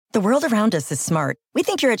The world around us is smart. We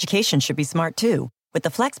think your education should be smart too. With the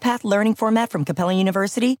FlexPath learning format from Capella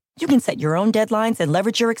University, you can set your own deadlines and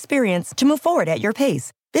leverage your experience to move forward at your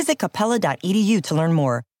pace. Visit capella.edu to learn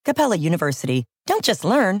more. Capella University. Don't just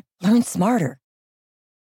learn smarter.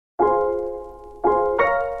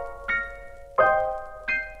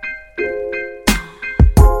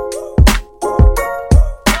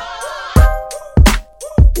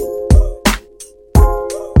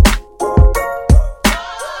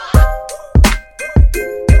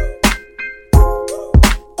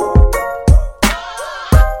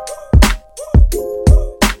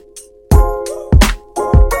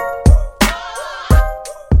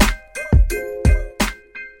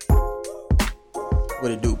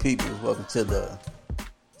 What it do, people? Welcome to the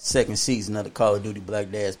second season of the Call of Duty Black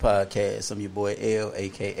Dads podcast. I'm your boy L,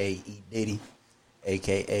 a.k.a. E. Diddy,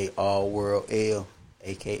 a.k.a. All World L,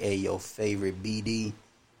 a.k.a. your favorite BD,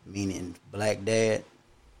 meaning Black Dad.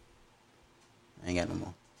 I ain't got no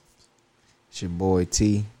more. It's your boy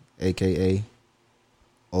T, a.k.a.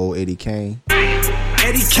 Old Eddie Kane.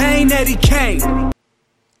 Eddie Kane,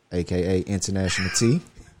 a.k.a. International T,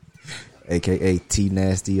 a.k.a. T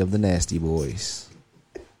Nasty of the Nasty Boys.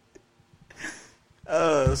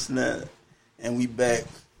 Oh, snap. And we back.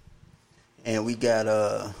 And we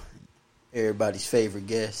got everybody's favorite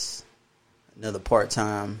guest. Another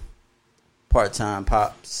part-time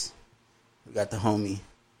pops. We got the homie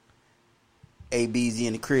ABZ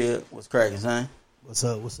in the crib. What's cracking, son? What's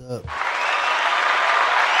up?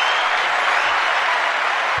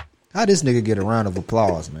 How this nigga get a round of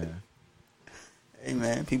applause, man? Hey,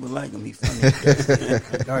 man, people like him. He funny.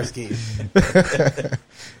 Dark skin.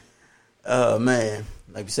 Man,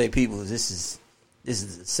 like we say, people, this is the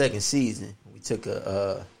second season. We took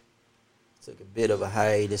a bit of a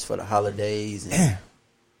hiatus for the holidays, and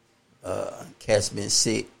cats been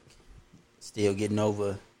sick, still getting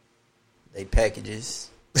over they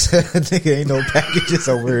packages. Nigga ain't no packages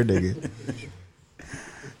over here, nigga.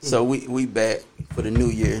 So we back for the new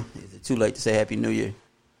year. Is it too late to say Happy New Year?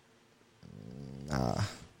 Nah,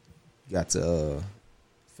 got to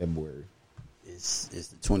February. It's the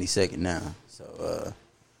 22nd now. So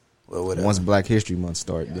well, whatever. Once Black History Month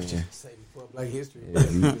start, then Say before Black History. Yeah,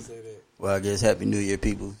 You say that. Well, I guess Happy New Year,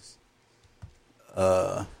 people.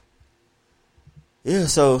 Yeah,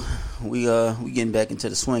 so we getting back into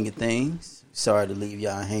the swing of things. Sorry to leave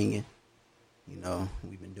y'all hanging. You know,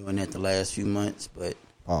 we've been doing that the last few months, but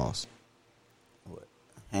pause. what,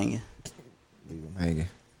 hanging? Leave them hanging.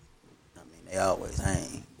 I mean, they always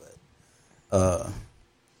hang, but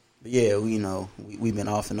yeah, we've been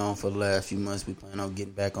off and on for the last few months. We plan on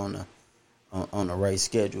getting back on the right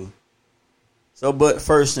schedule. So, but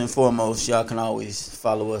first and foremost, y'all can always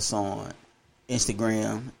follow us on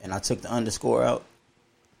Instagram, and I took the underscore out.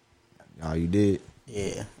 Oh, you did?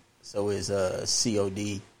 Yeah, so it's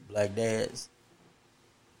COD Black Dads.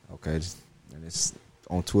 Okay, and it's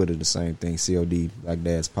on Twitter the same thing. COD Black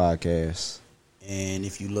Dads Podcast. And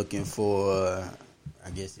if you're looking for,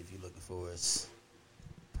 us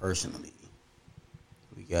personally,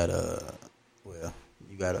 we got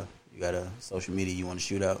you got a social media you want to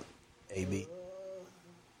shoot out, AB.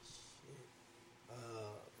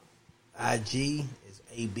 IG is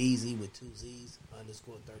ABZ with 2 Z's _31.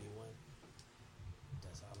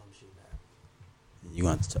 That's all I'm shooting at. You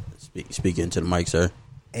want to speak into the mic, sir?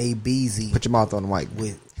 ABZ Put your mouth on the mic.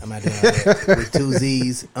 I'm not doing that. With 2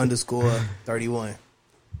 Z's _31.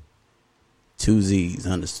 2 Z's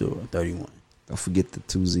 _31. Don't forget the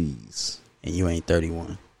 2 Z's. And you ain't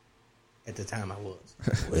 31. At the time I was.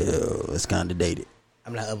 Well, it's kind of dated.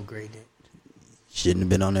 I'm not upgrading. Shouldn't have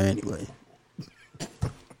been on there anyway.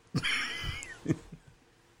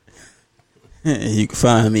 You can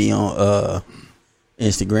find me on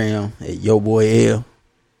Instagram at YoBoyL.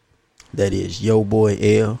 That is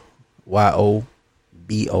YoBoyL,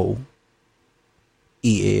 YoBoel.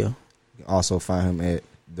 You can also find him at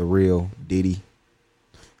The Real Diddy.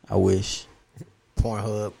 I wish.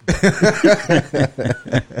 Pornhub.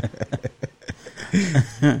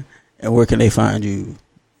 And where can they find you?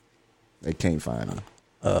 They can't find me.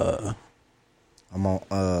 I'm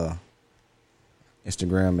on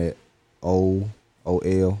Instagram at OL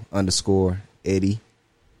 _Eddie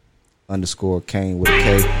 _Kane with a K.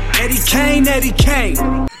 Eddie Kane.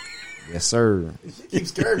 Yes, sir. She keeps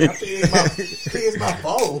scaring me. I think it's my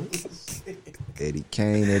phone. Eddie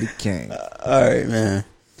Kane. All right, man.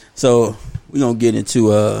 So we're going to get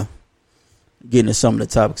into some of the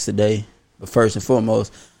topics today. But first and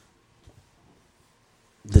foremost,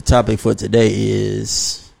 the topic for today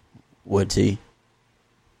is what, T?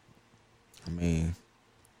 I mean,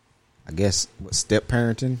 I guess step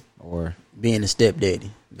parenting or Being a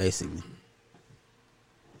stepdaddy. basically.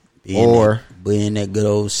 Being that good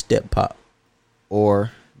old step pop.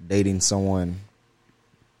 Or dating someone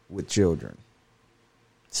with children.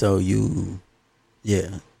 So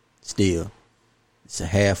still, it's a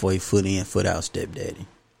halfway foot in, foot out stepdaddy.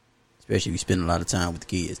 Especially if you spend a lot of time with the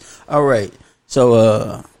kids. All right.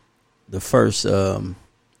 So the first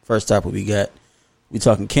topic we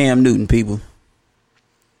talking Cam Newton, people.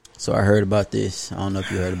 So I heard about this. I don't know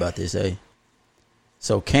if you heard about this, eh?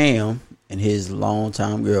 So Cam and his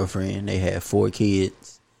longtime girlfriend, they had 4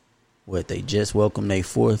 kids. They just welcomed their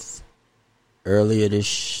 4th earlier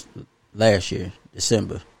last year,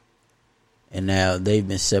 December. And now they've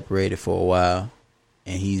been separated for a while,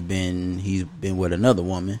 and he's been with another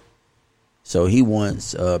woman. So he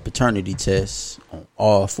wants a paternity test on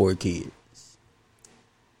all 4 kids.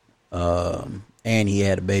 And he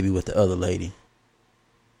had a baby with the other lady.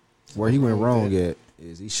 Where he went wrong at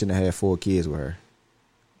is he shouldn't have had 4 kids with her.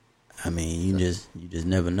 I mean, you just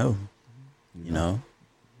never know. You know.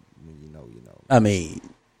 I mean,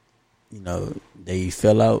 they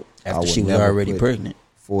fell out after she was already pregnant.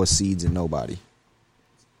 4 seeds in nobody.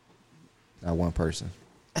 Not one person.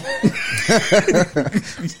 Just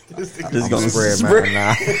gonna spread mine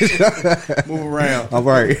now. Move around. All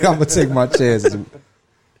right, I'm gonna take my chances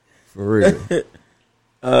for real.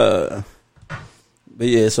 But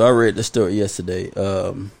yeah, so I read the story yesterday.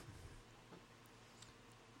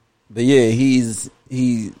 But yeah,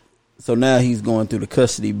 so now he's going through the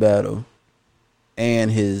custody battle, and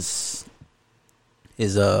his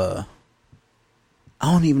I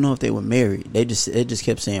don't even know if they were married. They just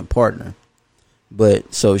kept saying partner.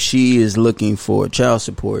 But so she is looking for child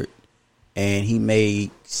support, and he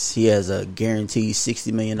has a guaranteed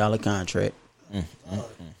 $60 million contract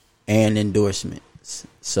and endorsements.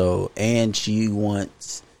 So, and she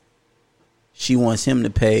wants him to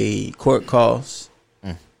pay court costs,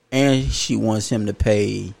 and she wants him to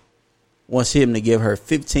give her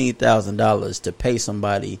 $15,000 to pay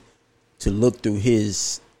somebody to look through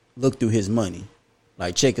his money,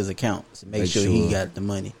 like check his accounts, make sure he got the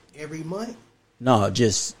money every month. No,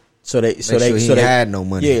 just so they had no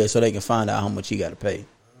money. Yeah, so they can find out how much he got to pay.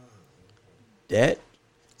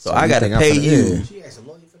 So I got to pay you. She asked a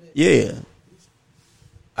lawyer for that. Yeah,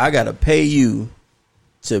 I got to pay you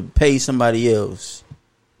to pay somebody else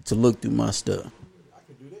to look through my stuff. I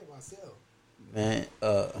can do that myself, man.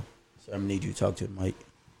 So I'm gonna need you to talk to the mic.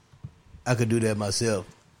 I could do that myself.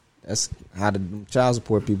 That's how the child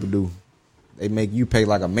support people do. They make you pay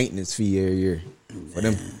like a maintenance fee every year for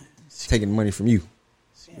them taking money from you.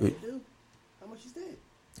 Damn, they do? How much is that?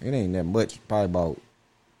 It ain't that much. Probably about,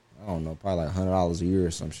 I don't know, probably like $100 a year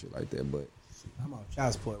or some shit like that. But I'm on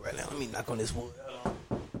child support right now. Let me knock on this wood.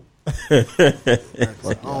 I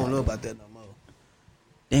don't know about that no more.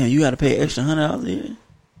 Damn, you got to pay extra $100 a year?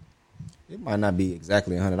 It might not be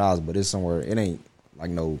exactly $100, but it's somewhere. It ain't like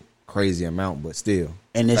no crazy amount, but still.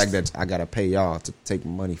 And the fact that I got to pay y'all to take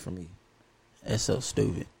money from me. That's so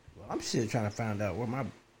stupid. Well, I'm still trying to find out where my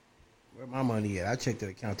money at. I checked the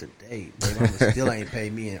account today. My mama still ain't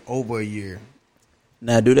paid me in over a year.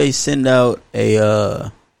 Now, do they send out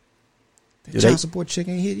a child support check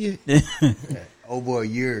ain't hit yet? Over a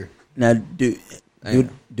year. Now, do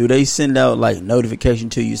they send out like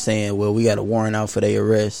notification to you saying, well, we got a warrant out for their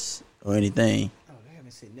arrest or anything? Oh, they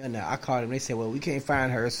haven't said nothing. I called them. They said, well, we can't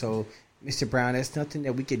find her, so Mr. Brown, that's nothing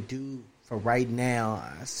that we could do for right now.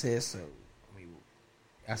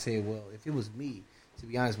 I said, well, if it was me, to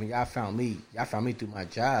be honest, when y'all found me through my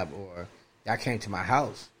job, or y'all came to my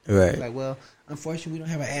house. Right. Like, well, unfortunately, we don't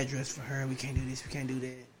have an address for her. We can't do this. We can't do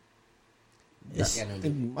that. I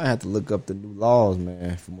think you might have to look up the new laws,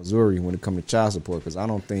 man, for Missouri when it comes to child support, because I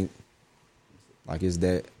don't think like it's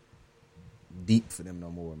that deep for them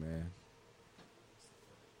no more, man.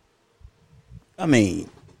 I mean,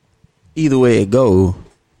 either way it go,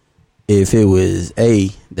 if it was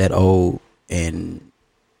that old and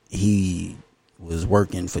he was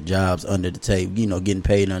working for jobs under the table, getting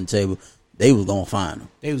paid under the table, they was gonna find him.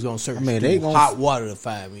 They was gonna search. They gonna hot water to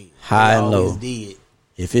find me. High and low. Did.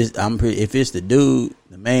 If it's the dude,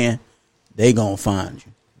 the man, they gonna find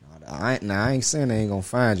you. I ain't saying they ain't gonna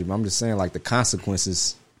find you, but I'm just saying like the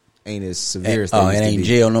consequences ain't as severe as they used it to ain't be.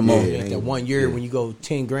 jail no more. Ain't that 1 year when you go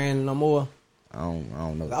 10 grand no more. I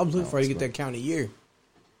don't know. I was looking for you to get that count a year.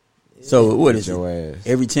 So what is your it? ass.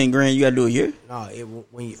 Every 10 grand you gotta do a year? No,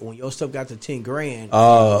 when your stuff got to 10 grand, in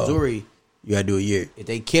Oh. Missouri, You gotta do a year. if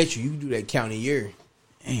they catch you, you can do that count a year.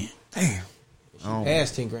 Damn. She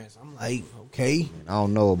passed 10 grand. So I'm like, okay, I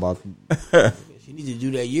don't know about. she need to do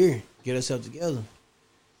that year. Get herself together.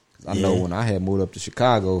 I know when I had moved up to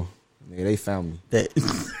Chicago, nigga, they found me.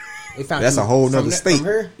 They found That's you a whole from nother that- state. From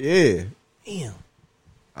her? Yeah. Damn.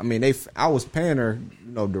 I mean, I was paying her,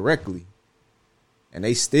 directly, and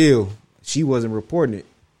she wasn't reporting it,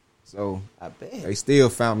 so I bet. they still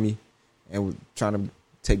found me and was trying to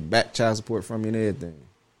take back child support from me and everything.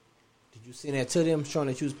 Did you send that to them showing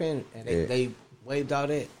that you was paying, and they waived all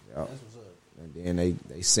that? Yep. That's what's up. And then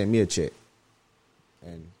they sent me a check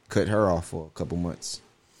and cut her off for a couple months.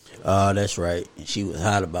 Oh, that's right. And she was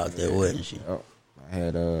hot about that, wasn't she? Yep. I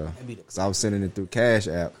had because I was sending it through Cash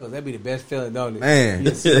App. Cause that'd be the best feeling, don't it? Man,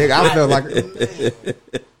 nigga, I felt like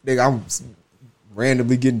nigga, I'm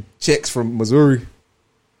randomly getting checks from Missouri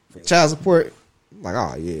for child support. I'm like,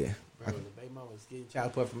 oh yeah. Bro, when the baby mama was getting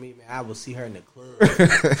child support from me, man, I would see her in the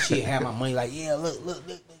club. She'd have my money like, yeah, look.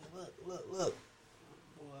 Boy.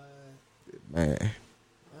 Man,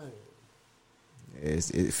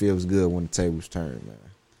 it feels good when the tables turn, man.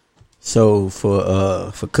 So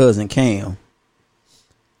for cousin Cam,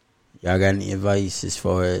 y'all got any advice as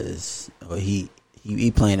far as he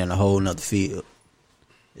playing in a whole nother field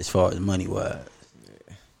as far as money wise?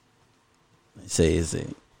 Yeah. Let's say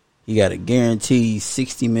he got a guaranteed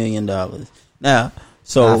 $60 million. Now,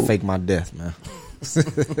 so I fake my death, man.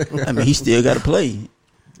 I mean, he still got to play.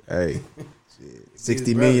 Hey,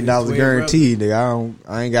 $60 million guaranteed, nigga.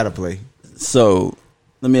 I ain't got to play. So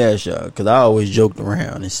let me ask y'all, because I always joked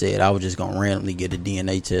around and said I was just gonna randomly get a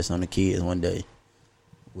DNA test on the kids one day.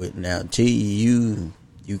 With now, T, you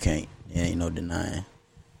can't. There ain't no denying.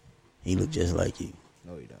 He look just like you.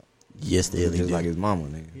 No, he don't. Yes, they Just like his mama,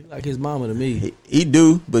 nigga. He like his mama to me. He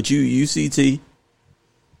do, but you see T.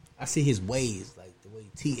 I see his ways, like the way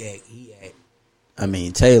T act, he act. I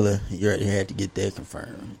mean Taylor, you already had to get that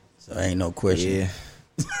confirmed, so ain't no question.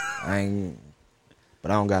 Yeah, but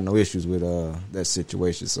I don't got no issues with that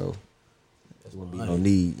situation, so there wouldn't be no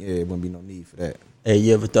need. Yeah, it wouldn't be no need for that. Hey,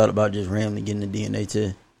 you ever thought about just randomly getting a DNA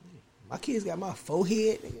test? My kids got my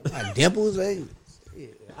forehead, my dimples. Hey,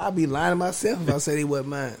 I'd be lying to myself if I said they wasn't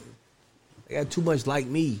mine. They got too much like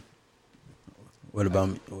me. What about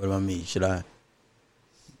me? What about me? Should I?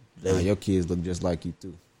 Nah, your kids look just like you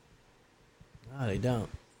too. No, they don't.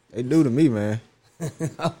 They do to me, man.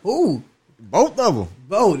 Who? Both of them.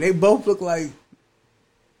 Both. They both look like.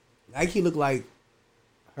 Nike look like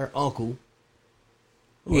her uncle.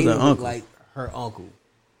 Who's her look uncle? like her uncle.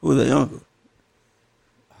 Who's her uncle?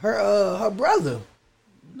 Her brother.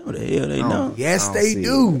 No, the hell they don't. Yes, I don't they see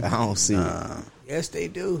do. it. I don't see it. Yes, they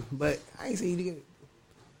do. But I ain't saying you get.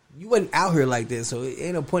 You wasn't out here like this, so it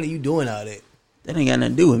ain't no point of you doing all that. That ain't got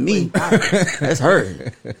nothing to do with me. That's her.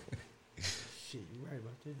 Shit, you right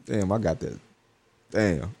about that. Damn, I got that.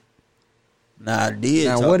 Damn. Nah, I did.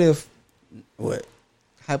 Now, what if, What?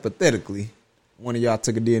 hypothetically, one of y'all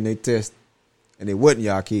took a DNA test and it wasn't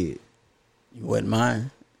y'all kid? You wasn't mine.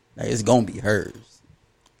 Like, it's gonna be hers.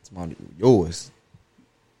 It's yours,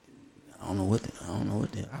 I don't know what.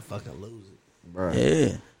 I fucking lose it. bro.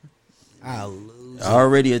 Yeah, I lose it.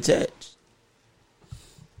 already attached.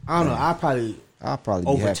 I don't know. I'll probably I'll be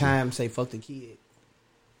over happy. time say fuck the kid.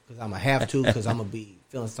 Because I'm going to have to. Because I'm going to be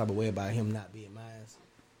feeling some type of way about him not being mine.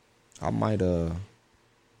 I might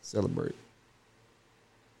celebrate.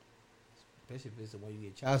 Especially if it's the one you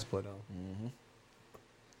get child support on.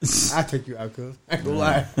 Mm-hmm. I'll take you out, cuz. I ain't gonna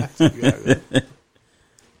lie. I'll take you out, cuz.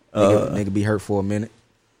 Nigga be hurt for a minute.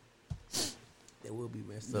 That will be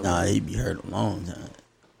messed up. Nah, he'd be hurt a long time.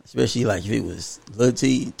 Especially like if it was Lil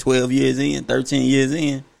T, 12 years in, 13 years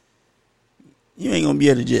in. You ain't gonna be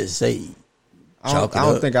able to just say. I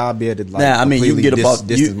don't think I'll be able to. Like, Nah, I mean you can get about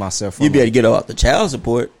distance myself from you be able to it. get off the child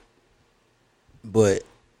support, but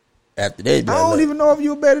after that, I don't even know if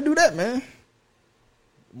you better do that, man.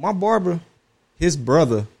 My barber, his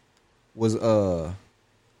brother was on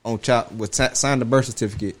child signed the birth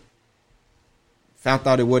certificate. Found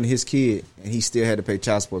out it wasn't his kid, and he still had to pay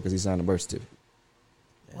child support because he signed the birth certificate.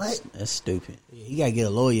 What? That's stupid. Yeah, you got to get a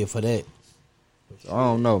lawyer for that. So I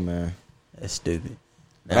don't know, man. That's stupid.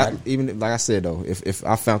 But even like I said though, if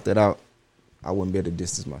I found that out, I wouldn't be able to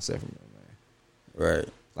distance myself from that, man. Right.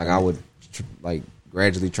 Like I would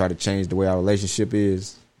gradually try to change the way our relationship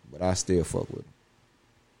is, but I still fuck with him.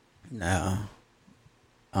 Nah,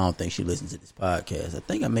 I don't think she listens to this podcast. I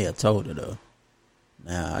think I may have told her though.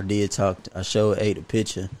 Now I did I showed A the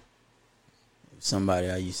picture of somebody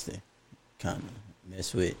I used to kind of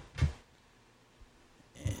mess with,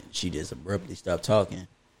 and she just abruptly stopped talking,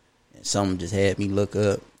 and someone just had me look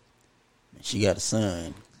up, and she got a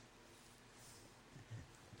son.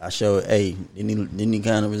 I showed A. Didn't he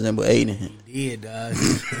kind of resemble Aiden? He did, dog.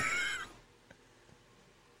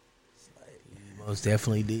 He most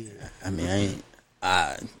definitely did. I mean,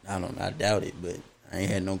 I don't know. I doubt it, but I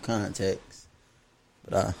ain't had no contacts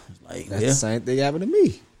But I was like, That's the same thing happened to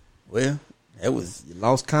me. well, that was, You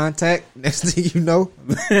lost contact. Next thing you know,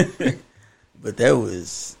 but that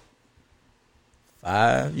was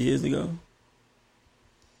 5 years ago.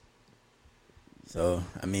 So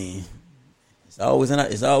I mean, it's always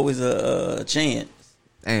a chance.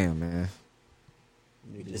 damn man.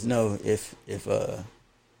 You just know if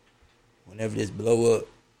whenever this blow up,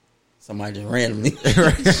 somebody just randomly.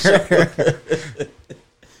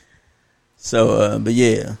 So, but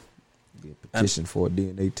yeah, Be a petition for a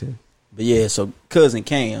DNA test. but yeah. So cousin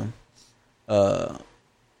Cam, I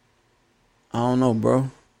don't know, bro.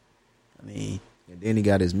 I mean, And then he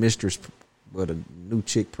got his mistress, but a new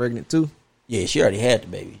chick pregnant too. yeah, she already had the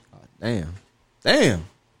baby. Oh, damn.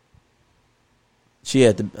 She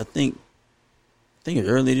had the, I think it was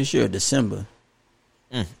early this year, December.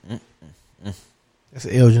 That's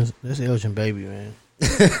Elgin baby, man.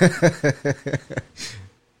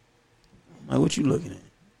 Like, what you looking at?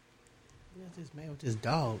 This man with this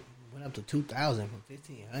dog went up to 2,000 from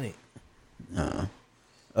 1,500.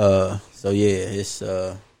 So yeah, it's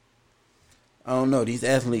I don't know. These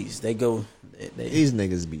athletes, they These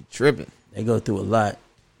niggas be tripping. they go through a lot,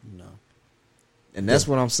 you know. And that's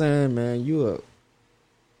what I'm saying, man. You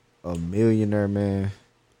a millionaire, man.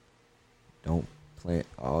 Don't plant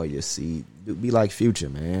all your seed. Be like Future,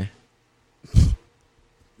 man.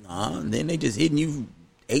 Nah, and then they just hitting you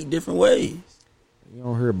 8 different ways. You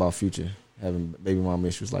don't hear about Future having baby mama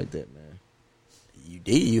issues like that, man.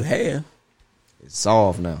 You have. It's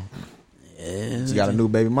solved now. Yeah, You got a new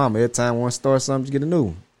baby mama. Every time one start something, you get a new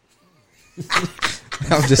one.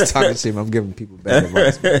 I'm just talking shit. I'm giving people bad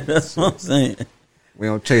advice, man. That's what I'm saying. We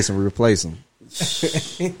don't chase them, we replace them.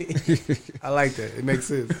 I like that. It makes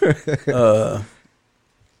sense.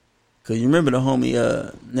 Cause you remember the homie.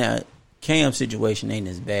 Now Cam's situation ain't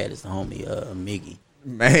as bad as the homie Miggy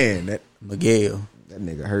Man, that Miguel.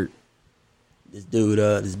 nigga hurt. This dude,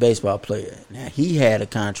 this baseball player. Now he had a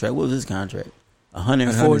contract. What was his contract? 100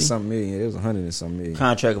 140 something million. It was 100 and something million.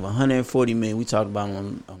 contract of 140 million. We talked about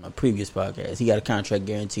him on a previous podcast. He got a contract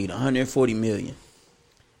guaranteed 140 million.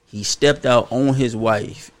 He stepped out on his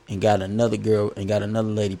wife and got another girl and got another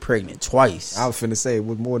lady pregnant twice. I was finna say it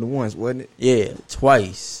was more than once, wasn't it? Yeah,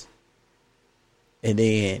 twice. And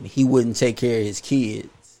then he wouldn't take care of his kids,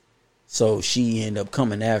 so she ended up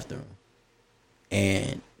coming after him.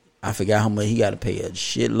 And I forgot how much he got to pay a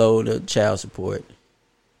shitload of child support.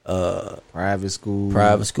 Private school,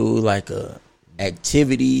 Like a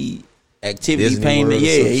activity Disney payment. World or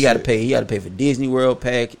Yeah, some he got to shit. pay. He got to pay for Disney World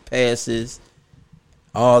passes,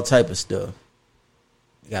 all type of stuff.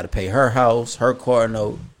 You got to pay her house, her car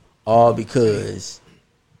note, all because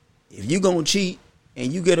if you gonna cheat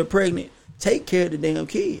and you get her pregnant, take care of the damn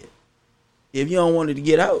kid. If you don't want her to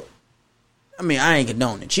get out, I mean, I ain't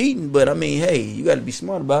condoning cheating, but I mean, hey, you got to be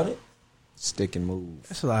smart about it. stick and move.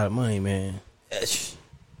 That's a lot of money, man. That's-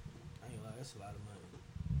 I ain't gonna lie, that's a lot of money.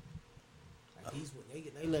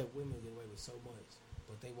 Like they let women get away with so much,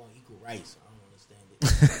 but they want equal rights. I don't understand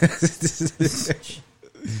it.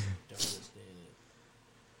 Don't understand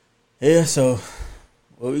it. Yeah, so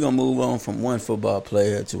we're gonna move on from one football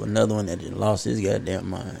player to another one that just lost his goddamn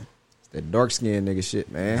mind. That dark skinned nigga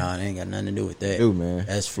shit, man. Nah, it ain't got nothing to do with that. Dude, man.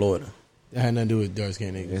 That's Florida. That had nothing to do with dark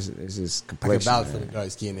skinned niggas. It's just I can complexion. vouch for the Man.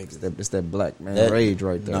 dark skinned niggas. It's that black man That- rage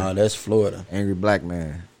right there. Nah, that's Florida. Angry black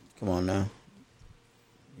man. Come on now.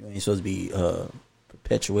 You ain't supposed to be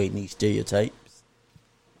perpetuating these stereotypes.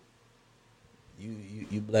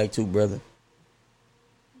 You black too, brother.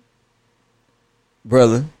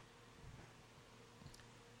 Brother.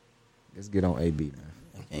 Let's get on AB, man.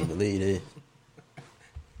 I can't believe that.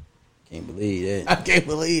 Can't believe I that. can't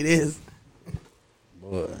believe this.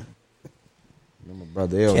 Boy. Remember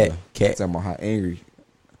brother Elder Cat. talking about how angry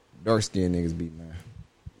dark skinned niggas be, man.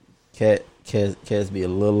 Cats be a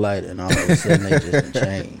little lighter and all of a sudden they just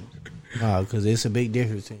change. No, because it's a big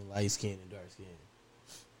difference between light skin and dark skin.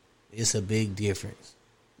 It's a big difference.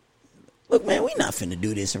 Look, man, we not finna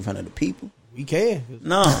do this in front of the people. We can.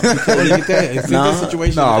 No. Totally get that. If Nah. this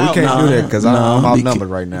situation No, we out, can't nah, do that because nah, I'm because- outnumbered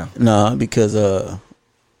right now. No, because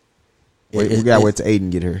We gotta wait till Aiden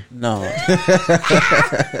get here. No.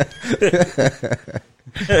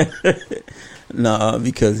 No,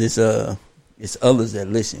 because it's others that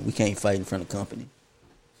listen. We can't fight in front of company.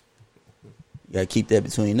 You gotta keep that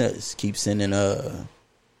between us. Keep sending the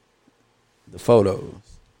photos.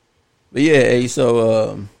 But yeah, hey,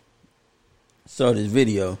 so saw this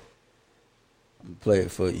video. I'm gonna play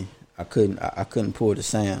it for you. I couldn't pull the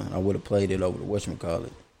sound. I would have played it over the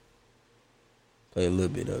whatchamacallit. Play a little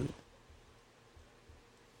bit of it.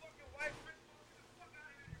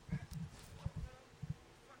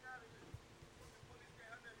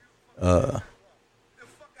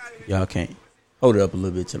 Y'all can't hold it up a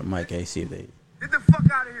little bit to the mic. Hey, see if they. Get the fuck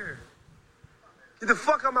out of here. Get the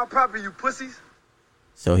fuck out my property, you pussies.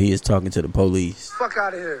 So he is talking to the police. Fuck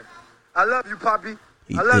out of here. I love you, Poppy.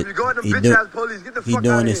 He I love did- you. Go at them he bitch do- ass police. Get the He fuck out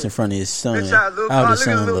doing of this here. in front of his son. Bitch ass little How car. the Look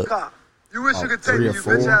at the son little look? car. You wish you could take 3 me, or you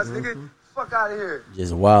 4. bitch ass nigga. Fuck out of here.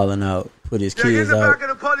 Just wilding out. Put his Yeah, get in kids the out. back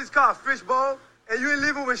of the police car, fishbowl. And you ain't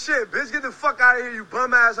leaving with shit, bitch. Get the fuck out of here, you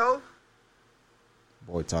bum asshole.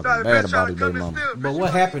 Boy talking Try to bad bitch about try his to come baby and mama. steal, But bitch.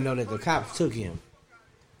 what happened though that the cops took him?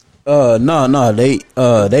 No, they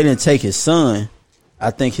didn't take his son. I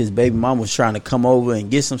think his baby mom was trying to come over and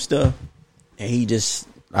get some stuff, and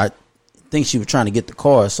I think she was trying to get the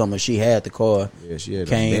car or something. She had the car, Yeah, she had a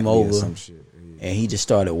came Bentley or over, some shit. Yeah. and he just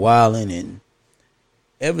started wilding. And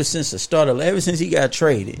ever since he got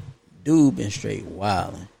traded, dude been straight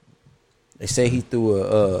wilding. They say he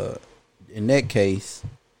threw in that case,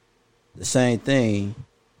 the same thing.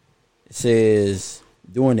 It says,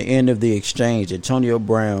 during the end of the exchange, Antonio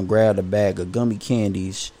Brown grabbed a bag of gummy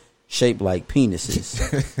candies shaped like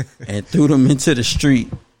penises and threw them into the street.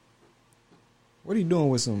 What are you doing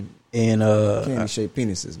with some And candy shaped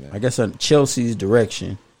penises, man? I guess in Chelsea's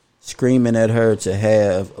direction, screaming at her to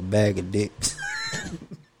have a bag of dicks.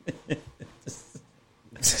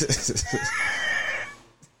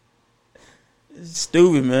 It's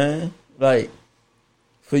stupid, man. Like,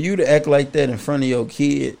 for you to act like that in front of your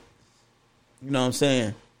kid, you know what I'm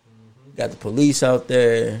saying? Got the police out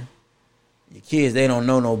there. Your kids, they don't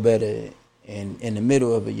know no better. And in the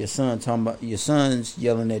middle of it, your son's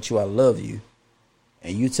yelling at you, "I love you,"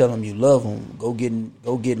 and you tell him you love him. Go get in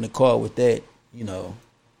the car with that,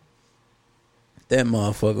 that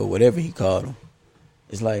motherfucker, whatever he called him.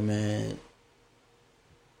 It's like, man,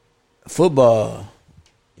 football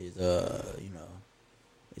is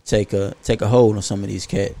it take a hold on some of these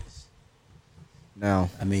cats. Now,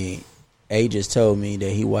 I mean, A just told me that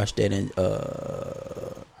he watched that in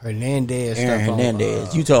Hernandez. Aaron stuff Hernandez.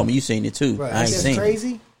 On, you told me you seen it too. bro, I ain't that's seen it.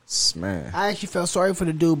 crazy. man, I actually felt sorry for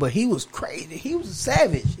the dude, but he was crazy. He was a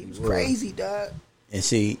savage. He was crazy, dog. And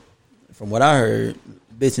see, from what I heard,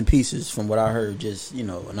 bits and pieces from what I heard, just in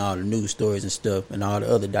all the news stories and stuff, and all the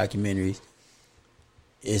other documentaries,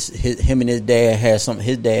 is him and his dad had some.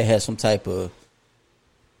 His dad had some type of,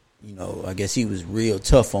 I guess he was real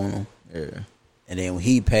tough on him. yeah. And then when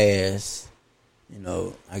he passed,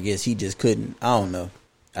 I guess he just couldn't. I don't know.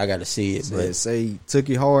 I got to see it, but Say he took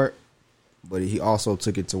it hard, but he also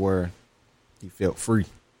took it to where he felt free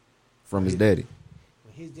from his daddy.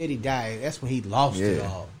 When his daddy died, that's when he lost it Yeah.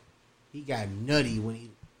 all. He got nutty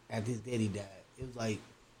after his daddy died. It was like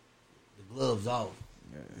the gloves off.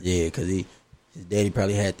 yeah, because his daddy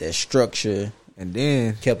probably had that structure, And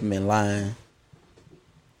then kept him in line.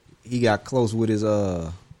 he got close with his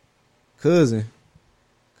cousin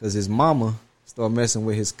because his mama started messing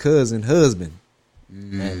with his cousin husband.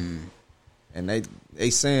 And they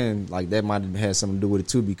saying like that might have had something to do with it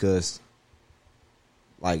too, because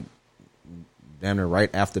like damn near right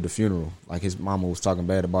after the funeral, like his mama was talking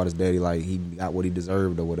bad about his daddy, like he got what he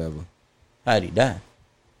deserved or whatever. How'd he die?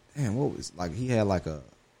 Damn, what was like he had like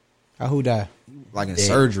Who died? in Dead.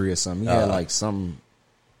 surgery or something. He had Uh, like something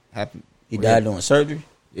happen. He died doing surgery?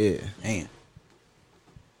 Yeah. Damn.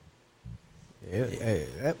 Hey,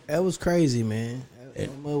 that was crazy, man.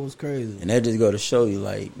 That mother was crazy. And that just go to show you,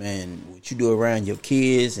 like, man, what you do around your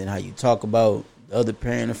kids and how you talk about the other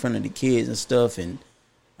parent in front of the kids and stuff, and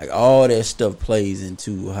like all that stuff plays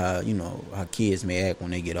into how how kids may act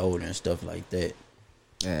when they get older and stuff like that.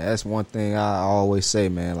 Yeah, that's one thing I always say,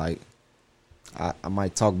 man. Like, I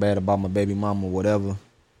might talk bad about my baby mama or whatever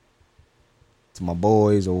to my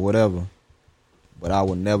boys or whatever, but I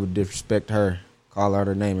would never disrespect her, call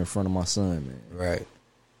her name in front of my son, man. Right.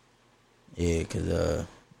 Yeah, because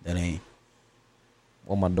that ain't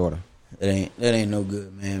Or my daughter. that ain't no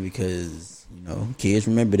good, man, because kids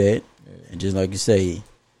remember that. And just like you say,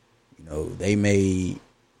 they may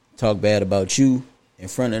talk bad about you in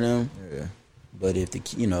front of them. Yeah. But if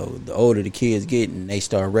the older the kids get and they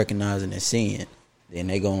start recognizing and seeing, then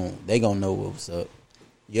they gonna know what's up.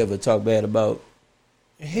 You ever talk bad about?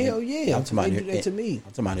 Hell yeah. I'm talking They about do that to me.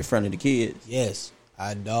 I'm talking about in front of the kids. Yes,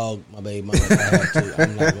 I dog my baby mama if I have to.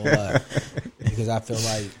 I'm not gonna lie, because I feel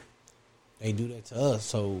like they do that to us,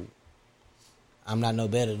 so I'm not no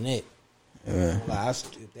better than that. Like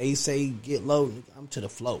if they say get low, I'm to the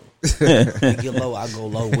flow. They get low, I go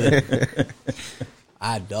low with them.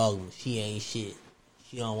 I dog her. She ain't shit.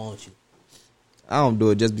 She don't want you. I don't do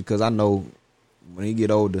it just because I know when he get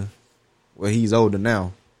older, well, he's older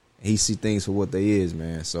now, and he see things for what they is,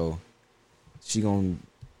 man. So she gonna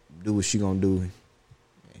do what she gonna do, and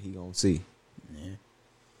he gonna see.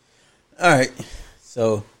 All right,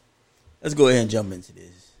 so let's go ahead and jump into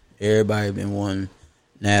this. Everybody been wanting.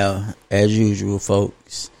 Now, as usual,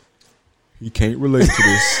 folks. You can't relate to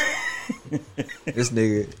this. This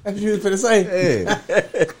nigga. That's what you was finna say.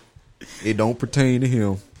 Yeah. It don't pertain to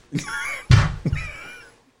him.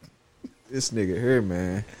 This nigga here,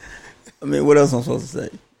 man. I mean, what else I'm supposed to say?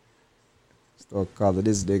 Start calling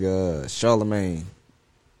this nigga Charlemagne.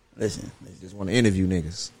 Listen. Just want to interview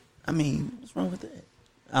niggas. I mean, what's wrong with that?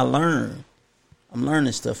 I'm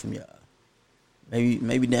learning stuff from y'all.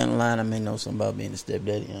 Maybe down the line I may know something about being a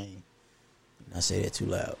stepdaddy. I say that too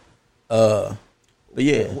loud. But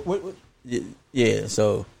yeah. What? Yeah,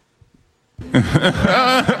 so wrong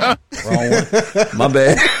one. My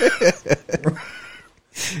bad.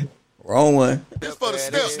 Wrong one. It's for the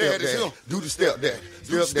stepdaddy. Do the stepdaddy.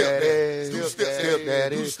 Do the stepdaddy. Do the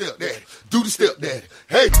stepdaddy. Do the stepdaddy. Do the stepdaddy.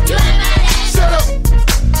 Hey, shut up.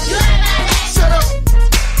 Shut up.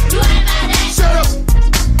 Shut up.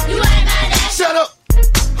 Shut up.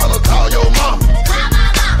 I'ma call your mama.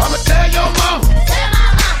 I'ma tell your mama.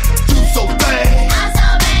 You so bad.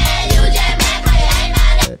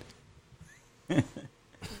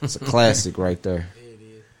 It's a classic right there.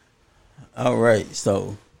 All right,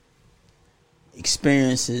 so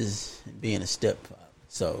experiences being a stepfather.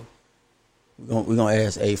 So we're gonna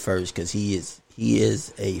ask A first because he's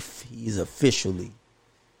officially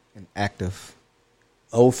an active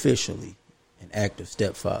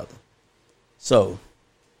stepfather. So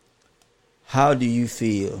how do you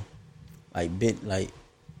feel how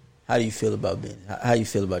do you feel about being how you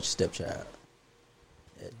feel about your stepchild?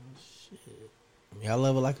 I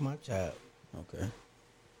love her like my child. Okay.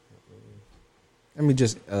 Let me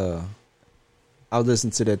just I was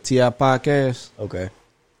listening to that T.I. podcast. Okay.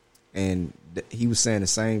 And he was saying the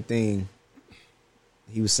same thing.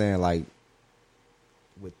 He was saying like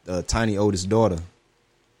with Tiny Otis' daughter,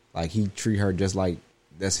 like he treat her just like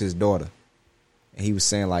that's his daughter. And he was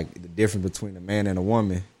saying like the difference between a man and a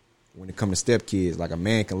woman when it comes to stepkids, like a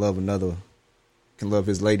man can love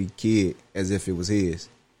his lady kid as if it was his.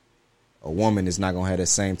 A woman is not gonna have that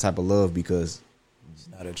same type of love because It's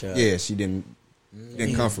not her child. yeah, she didn't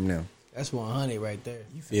come from them. That's 100 right there.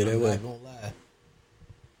 You feel that I'm way? not gonna lie.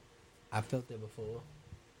 I felt that before.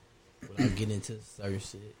 Without getting into certain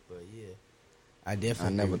shit, but yeah, I definitely. I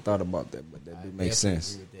never agree. thought about that, but that I do make definitely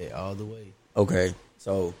sense. agree with that all the way. Okay,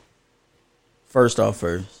 so first,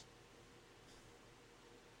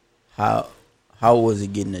 how was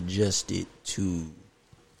it getting adjusted to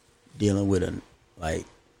dealing with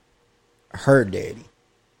her daddy?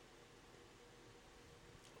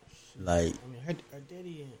 Like, I mean, her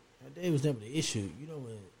daddy was never the issue. You know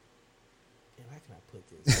when? Damn, how can I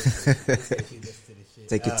put this? Let's see if you listen to this shit.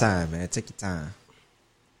 Take your time, man. Take your time.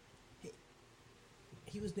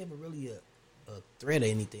 He was never really a threat or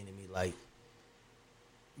anything to me. Like,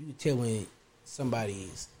 you could tell when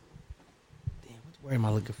somebody's. Damn, what word am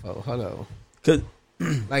I looking for? Hold on. 'cause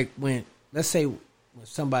Like let's say when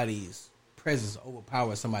somebody's presence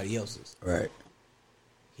overpowers somebody else's. right,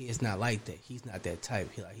 He is not like that. He's not that type.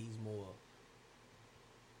 He's more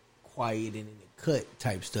quiet and in the cut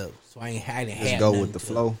type stuff. So I ain't had to Just have go nothing with the to-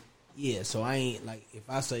 flow. Yeah, so I ain't like if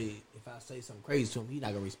I say something crazy to him, he's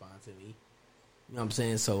not gonna respond to me. You know what I'm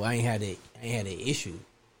saying? So I ain't had that issue.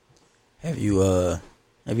 have you ever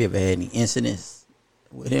had any incidents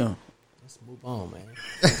with him? Let's move on, man.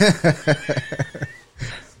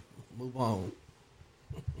 Move on.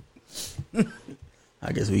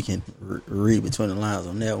 I guess we can read between the lines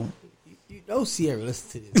on that one. You know Sierra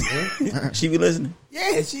listen to this, man. She be listening.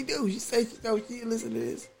 Yeah, she do. She say she know she listen to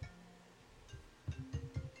this.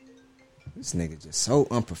 This nigga just so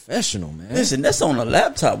unprofessional, man. Listen, that's on a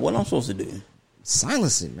laptop. What I'm supposed to do?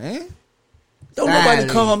 Silence it, man. Don't nobody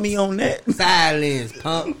Silence. call me on that. Silence,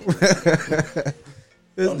 punk.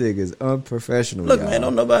 This nigga is unprofessional. Look, y'all. man,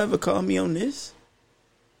 don't nobody ever call me on this.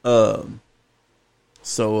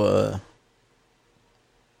 So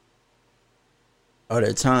are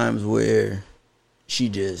there times where she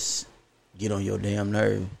just get on your damn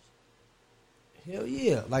nerves? Hell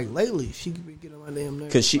yeah. Like lately, she could be getting on my damn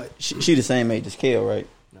nerves. Cause Like, she the same age as Kel, right?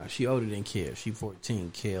 nah, she older than Kel. She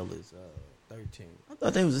 14. Kel is 13. I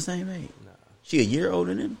thought they was the same age. Nah. She a year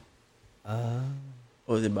older than him,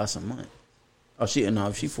 or is it by some months? Oh, she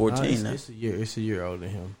 14 now. It's a year. It's a year older than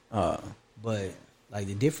him. But like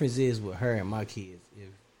the difference is with her and my kids.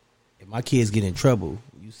 If my kids get in trouble,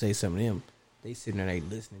 you say something to them, they sitting there, they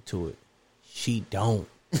listening to it. She don't.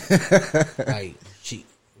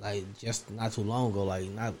 Like just not too long ago,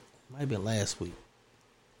 might have been last week.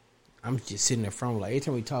 I'm just sitting in front of her, like every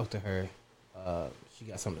time we talk to her, she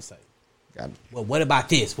got something to say. Got it. Well, what about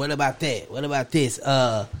this? What about that? What about this?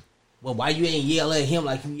 well, why you ain't yell at him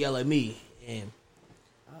like you yell at me? And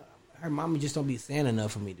her mama just don't be saying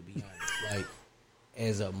enough for me, to be honest. Like,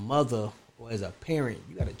 as a mother or as a parent,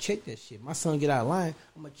 you gotta check that shit. My son get out of line,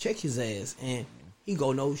 I'm gonna check his ass, and he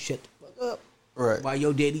go, no, shut the fuck up. Right. While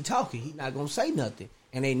your daddy talking, he not gonna say nothing,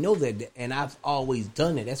 and they know that. And I've always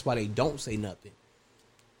done it. That's why they don't say nothing.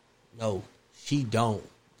 No, she don't.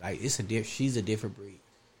 Like, she's a different breed.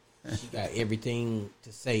 She got everything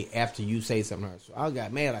to say after you say something to her. So I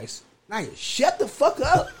got mad, like, Naya, shut the fuck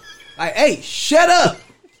up. Like, hey, shut up.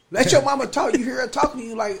 Let your mama talk. You hear her talking to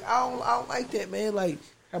you. Like, I don't like that, man. Like,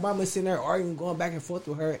 her mama sitting there arguing, going back and forth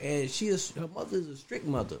with her, and her mother is a strict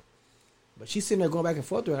mother. But she's sitting there going back and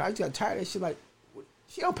forth with her. I just got tired of that shit. Like,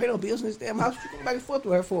 she don't pay no bills in this damn house. What you going back and forth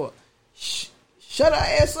with her for? Shut her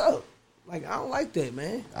ass up. Like, I don't like that,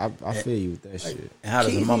 man. I feel you with that shit. And how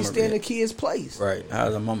does the mama stay in the kid's place? Right. How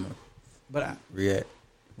does the mama but react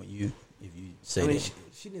when if you say that?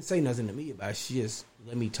 She didn't say nothing to me about it. She just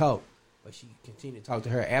let me talk. But she continued to talk to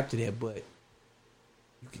her after that. But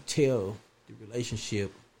you could tell the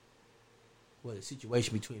relationship, the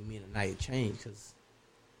situation between me and Anaya changed because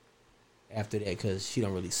after that, because she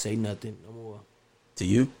don't really say nothing no more. To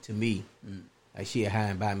you? To me. Like, she high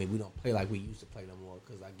and by me. We don't play like we used to play no more.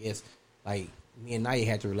 Because I guess, like, me and Naya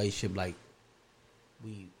had the relationship like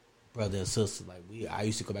we brother and sister. Like, I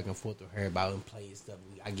used to go back and forth with her about and play and stuff.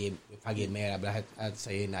 If I get mad, I had to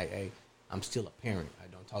say, hey, I'm still a parent.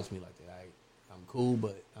 Don't talk to me like that. I'm cool,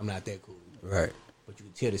 but I'm not that cool. Right. But you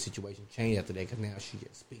can tell the situation changed after that because now she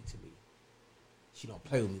just speak to me. She don't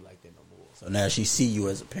play with me like that no more. So now she see you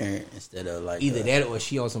as a parent instead of like either that or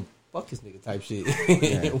she on some fuck this nigga type shit.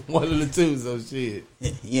 Yeah. One of the two, so shit.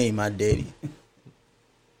 He ain't my daddy.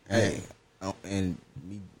 Hey, and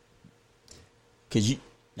me, cause you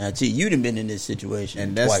done been in this situation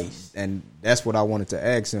and twice, and that's what I wanted to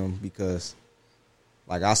ask him because,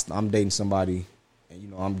 like, I'm dating somebody,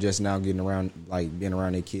 and I'm just now getting around, like, being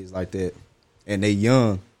around their kids like that, and they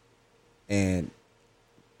young, and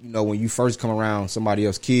when you first come around somebody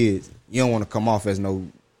else's kids, you don't want to come off as no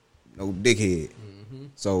dickhead. Mm-hmm.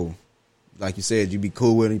 So, like you said, you be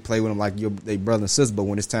cool with them, you play with them like they brother and sister, but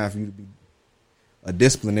when it's time for you to be a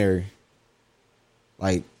disciplinary,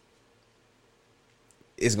 like,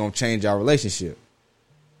 it's gonna change our relationship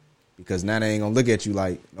because now they ain't gonna look at you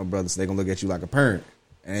like no brothers. They gonna look at you like a parent.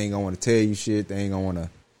 They ain't gonna want to tell you shit. They ain't gonna want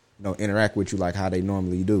to, interact with you like how they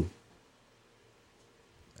normally do.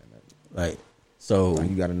 Like, so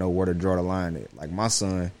you got to know where to draw the line at. Like, my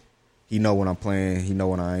son, he know when I'm playing. He know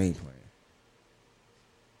when I ain't playing.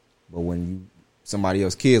 But when somebody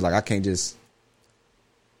else's kids, like, I can't just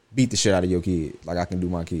beat the shit out of your kid like I can do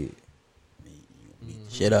my kid. Beat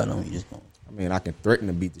the shit out of them. You just gonna. I mean, I can threaten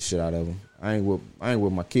to beat the shit out of them. I ain't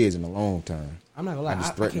with my kids in a long time. I'm not gonna lie.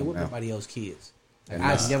 I can't whip nobody else's kids. Like,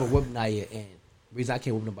 I never whipped Naya, and the reason I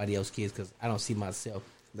can't whip nobody else's kids because I don't see myself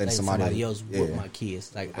letting somebody else whip my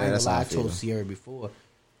kids. Like, I ain't gonna lie. I told Sierra before,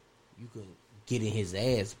 you can get in his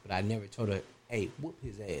ass, but I never told her, hey, whoop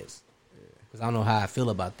his ass, because I don't know how I feel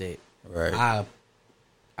about that. Right. I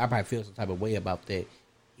probably feel some type of way about that,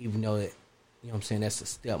 even though that, what I'm saying, that's a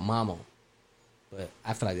step mama. But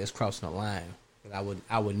I feel like that's crossing the line. But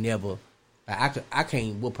I would never. Like, I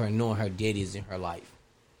can't whoop her knowing her daddy's in her life.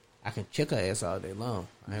 I can check her ass all day long.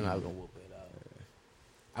 I ain't not gonna whoop it.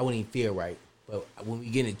 I wouldn't even feel right. But when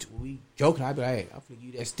we joking, I be like, hey, I'm finna give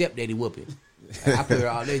you that stepdaddy whooping. Like, I put her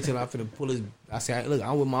all day till I'm finna pull his. I say, look,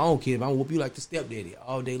 I'm with my own kids. But I'm gonna whoop you like the stepdaddy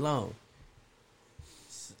all day long.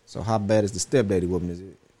 So how bad is the stepdaddy whooping? Is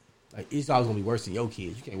it? Like, it's always gonna be worse than your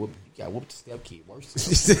kids. You can't whoop. You gotta whoop the step kid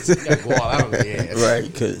worse. You gotta go all out on their ass, right?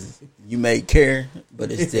 Because you may care, but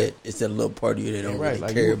it's that little part of you that don't really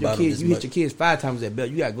like, care about kids, them. You hit your kids 5 times that belt.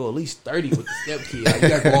 You gotta go at least 30 with the step kid. Like, you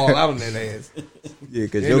gotta go all out on that ass. Yeah,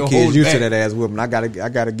 because your kids used to that ass whooping. I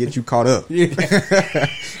gotta get you caught up. Yeah.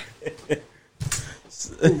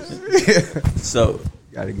 So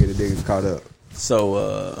gotta get a nigga caught up.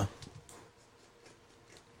 So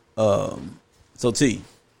T.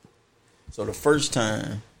 So the first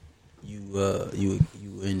time you were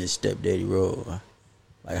in this stepdaddy role,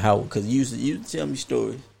 like how? Because you tell me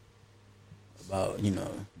stories about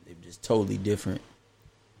they're just totally different.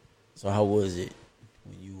 So how was it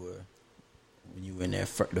when you were in there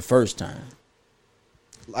the first time?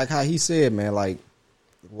 Like how he said, man. Like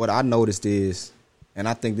what I noticed is, and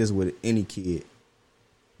I think this with any kid,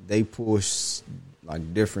 they push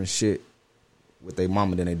like different shit with their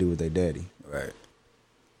mama than they do with their daddy. Right.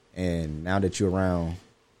 And now that you're around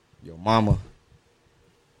your mama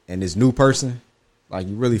and this new person, like,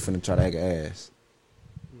 you really finna try to act ass.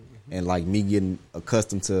 Mm-hmm. And like me getting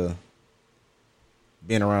accustomed to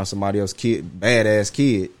being around somebody else's kid, badass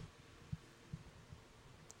kid,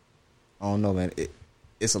 I don't know, man.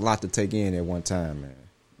 It's a lot to take in at one time, man.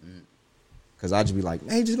 Cause I just be like,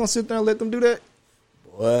 man, you just gonna sit there and let them do that?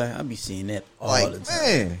 Boy, I be seeing that all Like, the time.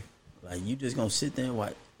 man. Like, you just gonna sit there and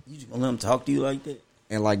watch? You just gonna let them talk to you like that?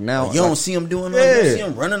 And like now, Like, you don't like, see them doing Yeah. that. You don't see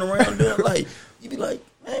them running around doing like. You be like,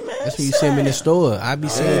 man. That's when you see them in the store. I be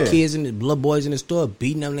seeing Yeah. kids the little boys in the store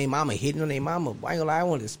beating on their mama, hitting on their mama. I ain't gonna lie, I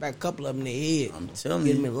want to smack a couple of them in their head. I'm telling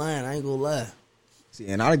Get them you. in line. I ain't gonna lie. see,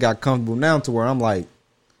 and I done got comfortable now to where I'm like,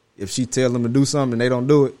 if she tell them to do something and they don't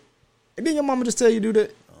do it, and then your mama just tell you to do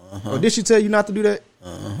that, or did she tell you not to do that?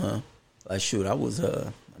 Like, shoot, I was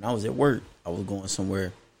when I was at work, I was going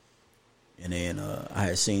somewhere, and then I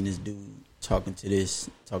had seen this dude talking to this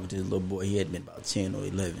little boy. He had been about 10 or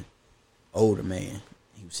 11, older man.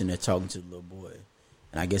 He was sitting there talking to the little boy,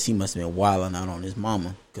 and I guess he must have been wilding out on his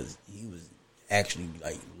mama because he was actually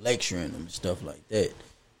like lecturing him and stuff like that.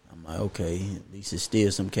 I'm like, okay, at least there's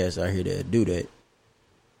still some cats out here that do that.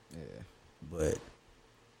 Yeah, but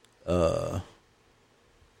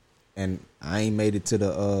And I ain't made it to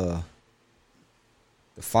the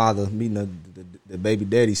father meeting the baby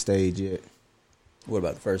daddy stage yet. what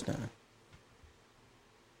about the first time?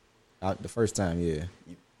 The first time, yeah.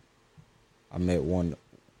 I met one.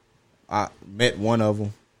 I met one of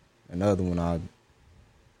them, and the other one I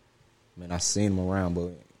seen him around, but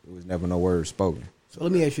it was never no word spoken. So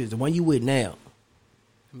let me ask you this: the one you with now, how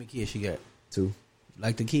many kids she got? 2. You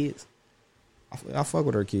like the kids? I fuck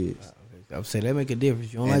with her kids. I would say that make a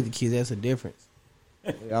difference. You don't like the kids, that's a difference.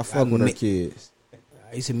 Yeah, I fuck with her kids.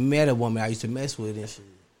 I used to meet a woman I used to mess with and shit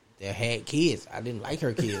that had kids. I didn't like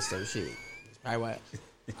her kids, so shit. That's probably why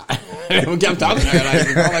I'm talking to her like,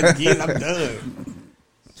 if I don't like the kids, I'm done.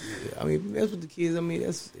 I mean, if you mess with the kids, I mean,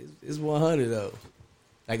 it's 100 though.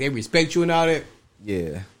 Like they respect you and all that.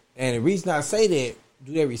 Yeah. And the reason I say that,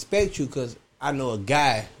 do they respect you? Because I know a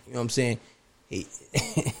guy, you know what I'm saying? He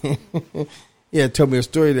told me a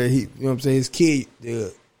story that he, you know what I'm saying, his kid,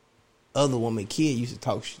 the other woman kid used to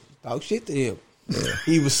talk shit to him. Yeah.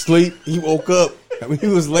 He was asleep. He woke up. I mean, he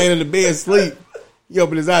was laying in the bed asleep. He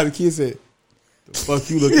opened his eyes. The kid said, "The fuck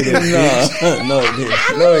you looking at?" No, it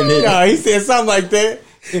didn't. No, it didn't. No, he said something like that.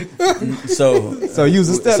 So you was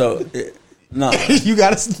a step. So no, You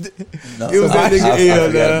gotta. no. It was that nigga I ill,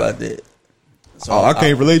 forgot nah. about that. So I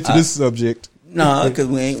can't relate to this subject. No, because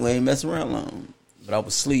we ain't messing around long. But I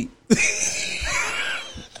was asleep,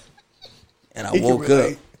 and I woke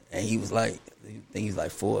up, and he was like, I think he was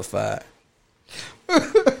like 4 or 5.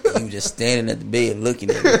 He was just standing at the bed looking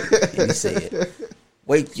at me, and he said,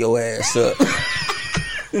 "Wake your ass up."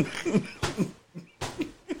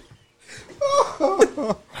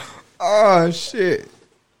 Oh shit.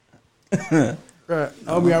 Right.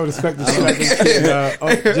 I mean, I would expect the shit like this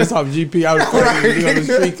kid. Just off GP, I would expect him to be on the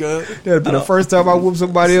street, cuz. That'd be the first time I whoop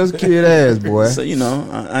somebody else's kid ass, boy. So you know,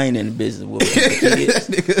 I ain't in the business with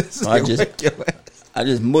kids. So I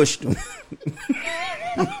just mushed him.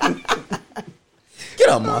 Get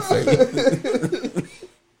out my face.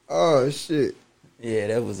 Oh shit. Yeah,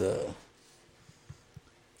 that was I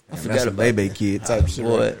That's forgot a about baby that. kid type shit.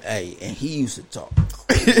 Boy, hey, and he used to talk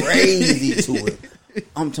crazy to it.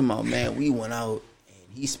 I'm talking about, man, we went out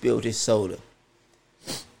and he spilled his soda.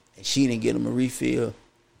 And she didn't get him a refill.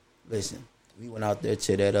 Listen, we went out there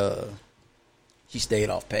to that, she stayed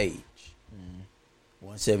off Page.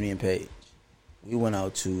 170 and Page. We went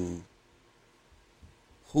out to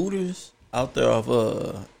Hooters out there off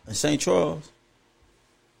in St. Charles.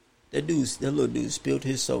 That little dude spilled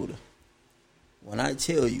his soda. When I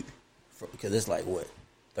tell you, because it's like what,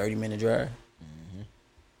 30-minute drive?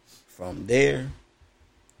 From there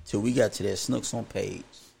till we got to that Snooks on Page,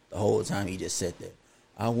 the whole time he just sat there.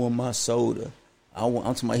 I want my soda. I'm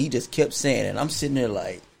talking about, he just kept saying it. I'm sitting there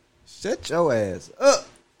like, Shut your ass up.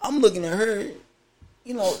 I'm looking at her.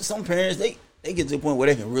 You know, some parents, they get to the point where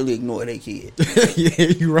they can really ignore their kid. Yeah,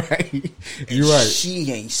 you right. You right.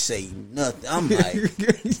 She ain't say nothing. I'm like,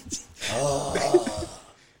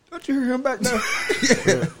 Don't you hear him back there?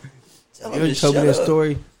 tell You him know, to told me shut that up.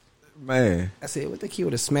 story. Man. I said, what the kid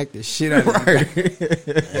would have smacked the shit out of him.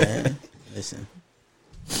 Right. Man, listen.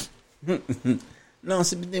 No,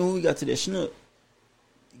 so but then when we got to that Schnook,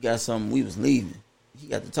 he got something, we was leaving. He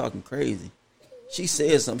got to talking crazy. She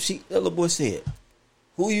said something. That little boy said,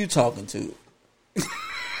 "Who you talking to?"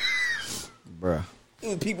 Bruh. There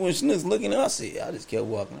was people in Schnooks looking at us. I just kept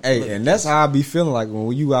walking. Hey, and that's how I be feeling like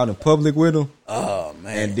when you out in public with them. Oh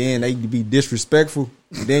man. And then they be disrespectful.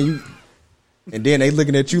 And then they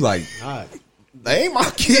looking at you like, All right. they ain't my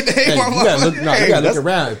kid. They Hey, ain't you my gotta look. No, you gotta look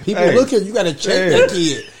around. If people looking, you gotta check that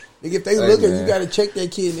kid. Nigga, if they looking, man. you gotta check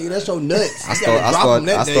that kid. Nigga, that's your nuts. I You gotta drop 'em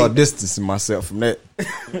that day. start distancing myself from that.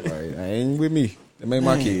 Right, I ain't with me. They made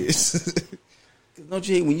my kids. Don't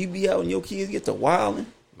you hate when you be out and your kids get to wilding?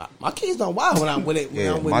 My kids don't wild when I'm with it. When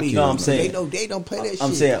Yeah, I'm with my me. kids, I'm saying. They don't play that shit.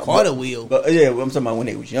 I'm saying Carter wheel. But yeah, I'm talking about when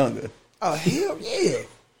they was younger. Oh hell yeah.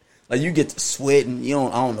 Like you get to sweating. I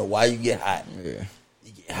don't know why you get hot. Yeah.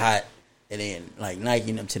 You get hot, and then like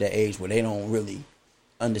Nike them to the age where they don't really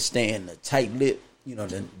understand the tight lip.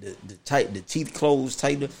 The teeth closed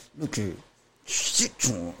tighter. Look at shit.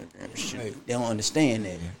 They don't understand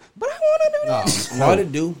that. But I want to do that. No, Carter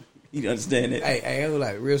do. You understand that? Hey, I was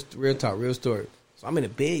like real talk, real story. So I'm in the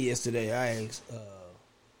bed yesterday.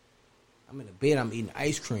 I'm in the bed. I'm eating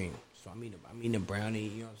ice cream. So I'm eating a brownie.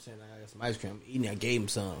 You know what I'm saying? I got some ice cream. I'm eating. I gave him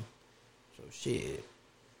some. So shit.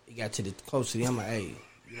 He got to the close to the. I'm like, hey,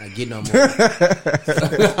 you're not getting no more.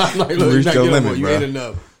 I'm like, look, you're not getting no more. You ain't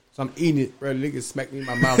enough. So I'm eating it, bro. The nigga smacked me in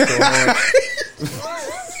my mouth so hard.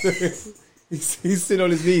 He's sitting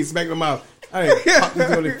on his knees, smacked my mouth. I ain't popped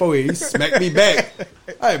his on his forehead. He smacked me back.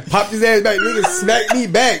 I ain't popped his ass back. Nigga smacked me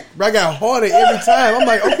back. Bro, I got harder every time. I'm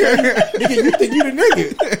like, okay, nigga, you think you the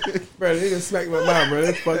nigga? Bro, the nigga smacked my mouth, bro.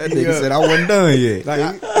 That fucked That me nigga up. said I wasn't done yet.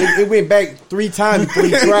 Like, it went back 3 times before he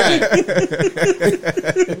tried.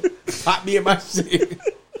 Popped me in my shit.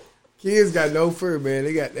 Kids got no fear, man.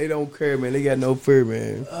 They don't care, man. They got no fear,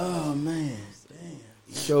 man. Oh man, damn.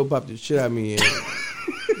 He sure popped the shit out of me.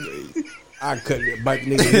 I cut it, bite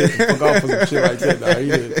the nigga head the fuck off for some shit like that. Dog. He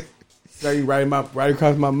just, like he right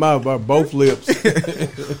across my mouth, by both lips.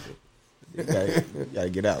 You gotta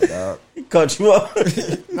get out, dog. He cut you up.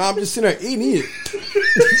 No, I'm just sitting there eating it.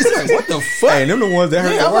 He's like, what the fuck? Hey, them the ones that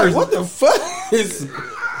hurt Yeah, the I'm like, worst. what the fuck?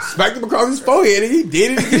 Smacked him across his forehead and he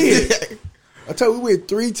did it again. I told you we went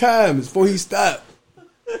 3 times before he stopped.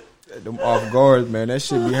 Them off guards, man. That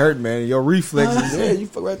shit be hurt, man. Your reflexes. Yeah, you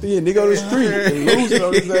fuck right there, nigga on the street and lose it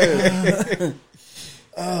on his ass.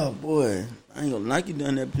 Oh boy, I ain't gonna like you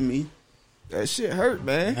done that to me. That shit hurt,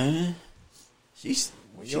 man. She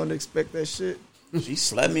You don't expect that shit. She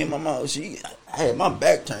slapped me in my mouth. I had my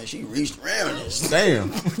back turned. She reached around and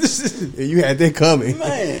Damn. Yeah, you had that coming.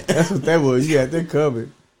 man, That's what that was. You had that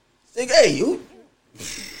coming. like, hey, you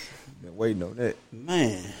Been waiting on that.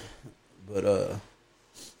 man. But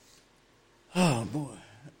oh boy,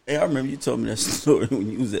 hey, I remember you told me that story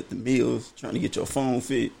when you was at the Mills trying to get your phone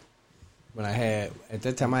fit. When at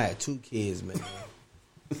that time I had 2 kids, man.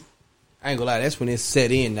 I ain't gonna lie, that's when it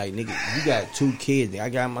set in. Like, nigga, you got 2 kids. I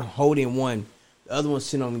got my holding one, the other one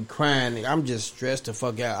sitting on me crying. Nigga, I'm just stressed the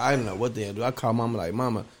fuck out. I don't know what the hell do. I call mama like,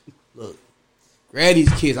 mama, look, grab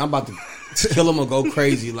these kids. I'm about to kill them or go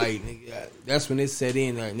crazy. Like, nigga, that's when it set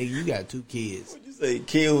in. Like, nigga, you got 2 kids. What'd you say?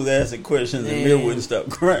 Kid was asking questions and Mill wouldn't stop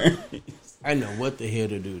crying. I know what the hell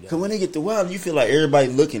to do. Cause when they get the wild, you feel like everybody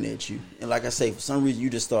looking at you, and like I say, for some reason you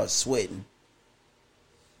just start sweating.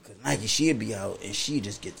 Cause Nike, she'd be out and she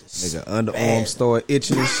just get this Nigga, underarm start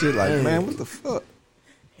itching and shit. Like, man, what the fuck?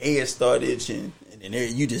 head start itching, and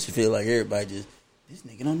then you just feel like everybody just this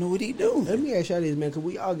nigga don't know what he doing. Let me ask y'all this, man, cause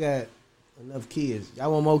we all got enough kids.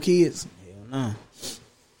 Y'all want more kids? Hell no.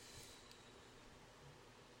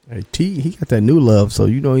 Hey, T, he got that new love, so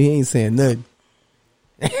you know he ain't saying nothing.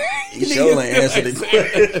 He sure ain't answer the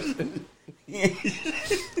question.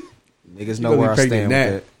 Niggas know where I stand with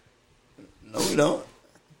that. No, we don't.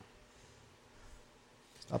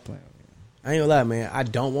 Stop playing with me. I ain't gonna lie, man. I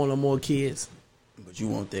don't want no more kids. But you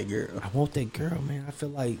want that girl. I want that girl, man. I feel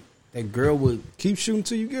like that girl would. Keep shooting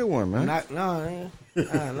till you get one, man. Nah. Ain't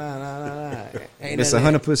It's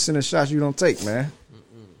nothing- 100% of shots you don't take, man.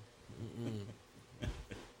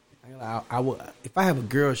 I would, if I have a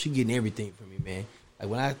girl, she getting everything from me, man. Like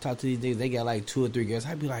when I talk to these niggas, they got like 2 or 3 girls.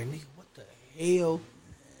 I'd be like, nigga, what the hell?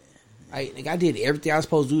 Nigga, I did everything I was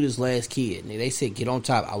supposed to do this last kid. Nigga, they said get on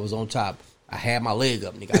top. I was on top. I had my leg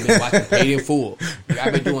up, nigga. I've been watching Paid in Full. Nigga,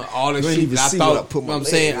 I've been doing all this You ain't shit even that I see thought. what I put You my know what I'm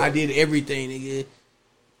leg saying? up. I did everything, nigga.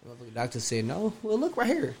 The doctor said no. Well, look right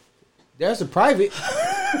here. There's a private.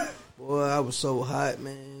 Boy, I was so hot,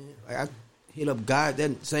 man. Like I hit up God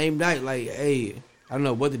that same night. Like, hey, I don't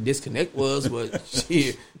know what the disconnect was, but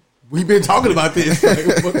shit, we been talking about this.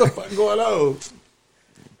 Like, what the fuck going on?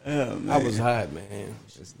 Oh, man. I was hot, man.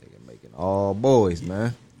 This nigga making all boys,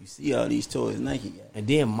 man. You see all these toys Nike got. And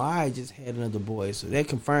then Maya just had another boy, so that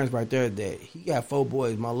confirms right there that he got 4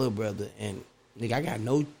 boys, my little brother, and nigga, I got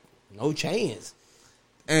no chance.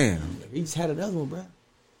 Damn. He just had another one, bro.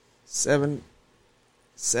 7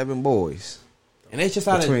 boys. And that's just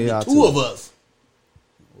out of Between the y'all 2 two. of us.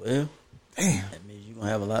 Well, Damn. that means you're going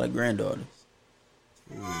to have a lot of granddaughters.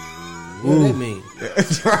 What does that mean?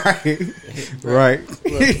 Right.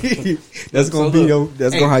 That's So gonna be your. look,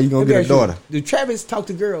 That's hey, gonna how you gonna let me get a ask you, daughter. Do Travis talk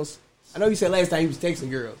to girls? I know you said last time he was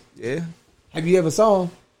texting girls. Yeah. Have you ever saw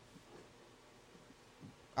him?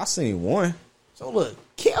 I seen one. So look,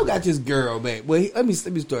 Kel got this girl, man. Well, let me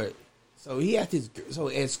start. So he had this. So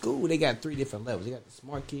at school, they got 3 different levels. They got the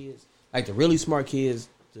smart kids, like the really smart kids,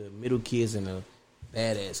 the middle kids, and the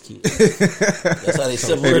badass kids. That's how they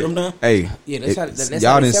separate them now. Hey, Yeah, that's how they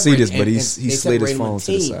y'all didn't see separate this, them. but he And slid they his separate them phone in to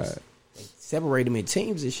the teams. side. They separate them in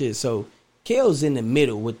teams and shit. So Kel's in the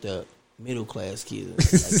middle with the middle class kids. And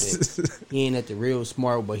shit like that. He ain't at the real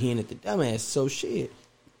smart, but he ain't at the dumbass. So shit,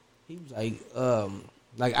 he was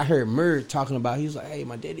like I heard Murd talking about. He was like, "Hey,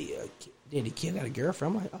 my daddy Kel got a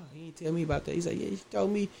girlfriend." I'm like, "Oh, he ain't tell me about that." He's like, "Yeah, he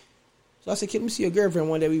told me." So I said, "Kid, let me see your girlfriend."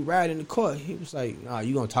 One day we ride in the car. He was like, "Nah,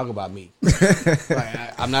 you gonna talk about me?"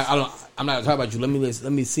 Like, I'm not talking about you.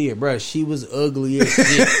 Let me see her, bro. She was ugly as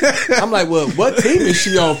shit. I'm like, well, what team is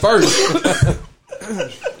she on first?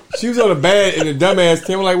 She was on the bad and the dumbass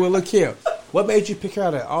team. I'm like, well, look here. What made you pick her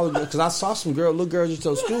out of all of them? Because I saw some little girls just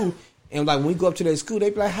to school, and like when we go up to their school,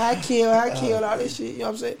 they be like, hi, Kel, and all this shit. You know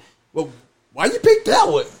what I'm saying? Well, why you pick that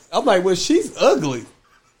one? I'm like, well, she's ugly.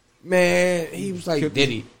 Man, he was like,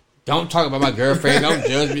 Diddy, don't talk about my girlfriend. Don't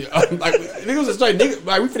judge me. I'm like, nigga was a straight nigga.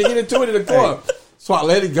 Like, we finna get into it in the car. So I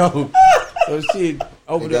let it go. So shit,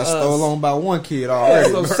 over They the got stole on by one kid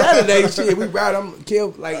already. so Saturday, shit, we ride.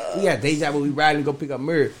 Kill like we had deja vu. We ride and go pick up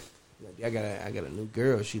Murray. Like, I got a new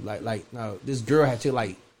girl. She like no, this girl had took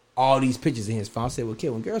like all these pictures in his phone. I said, well, kid,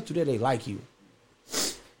 when girls do that, they like you.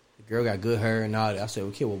 The girl got good hair and all that. I said,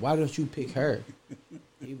 well, kid, well, why don't you pick her?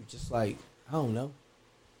 He was just like, I don't know.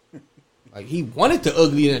 Like he wanted the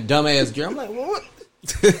ugly and the dumbass girl. I'm like, well, what?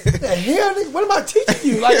 The hell, nigga? What am I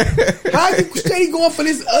teaching you? Like, how you steady going for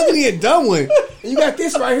this ugly and dumb one? And you got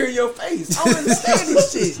this right here in your face. I don't understand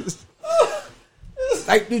this shit.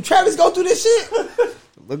 Like, do Travis go through this shit?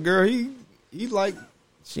 Little girl, he like,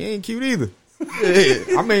 she ain't cute either.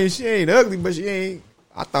 Yeah. I mean, she ain't ugly, but she ain't.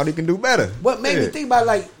 I thought he can do better. What made me think about,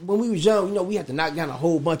 like, when we was young, you know, we had to knock down a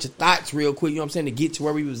whole bunch of thoughts real quick, you know what I'm saying, to get to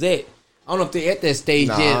where we was at. I don't know if they're at that stage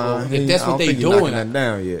yet, or if that's what they doing. That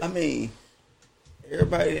down yet. I mean,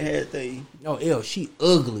 everybody had they. No, she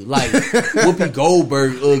ugly. Like, Whoopi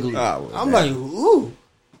Goldberg ugly. Oh, well, I'm like, ooh.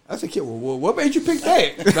 I said, kid, well, what made you pick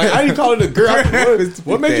that? Like, I didn't call it a girl.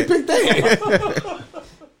 What made you pick that?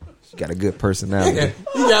 She got a good personality.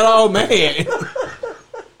 He got all mad.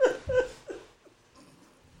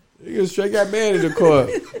 He straight got mad in the car.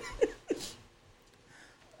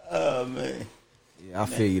 Oh man. Yeah, I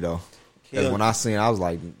feel you though. Because when I seen it, I was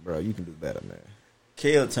like, bro, you can do better, man.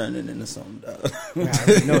 Kel turned it into something, dog.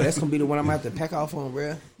 No, that's gonna be the one I'm gonna have to pack off on,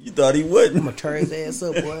 bro. You thought he wouldn't? I'm gonna tear his ass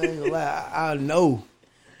up, boy. I ain't gonna lie. I know.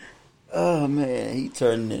 Oh man, he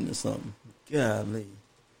turned it into something. Golly.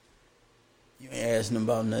 You ain't asking him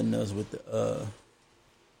about nothing else with the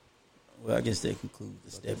well, I guess they conclude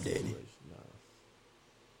the stepdaddy.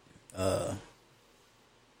 I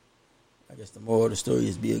guess the moral of the story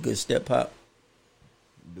is be a good step pop.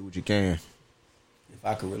 Do what you can. If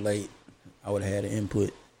I could relate, I would have had an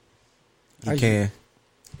input. You can.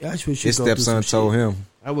 I just wish His stepson told him,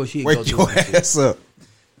 I wish he'd go wake through your some shit. ass up.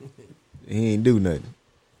 He ain't do nothing.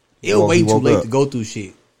 It'll He way too woke late up. to go through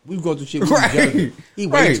shit. We go through shit. When Right. we was younger. He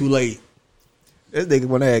way Right. too late. This nigga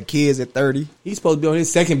when they had kids at 30. He's supposed to be on his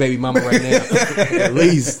second baby mama right now. At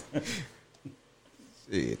least.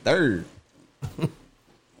 Shit, third. Well,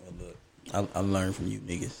 look, I learned from you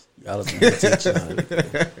niggas. Y'all are some good teachers.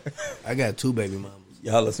 I got 2 baby mamas.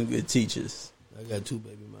 Y'all are some good teachers. I got 2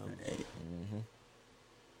 baby mamas. Hey.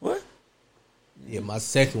 What? Yeah, my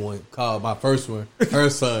second one called my first one her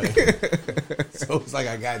son. So it's like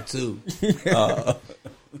I got 2.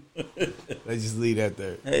 Let's just leave that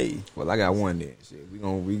there. Hey, Well, I got one then. Shit, we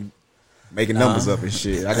making numbers up and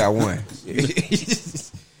shit. I got one.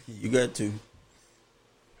 you got 2.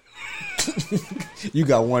 You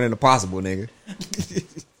got one in the possible, nigga.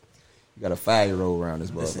 You got a 5-year-old around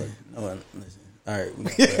this motherfucker. Listen. All right, we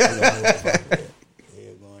gonna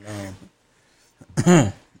going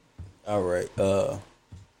on. All right. Before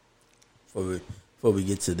we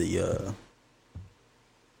get to the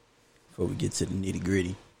nitty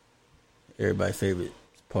gritty, everybody's favorite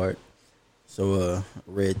part. So I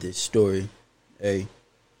read this story, and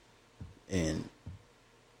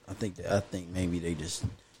I think maybe they just.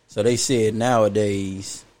 So they said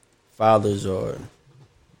nowadays fathers are.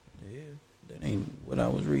 Yeah, that ain't what I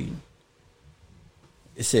was reading.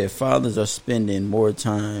 It said fathers are spending more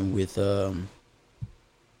time with the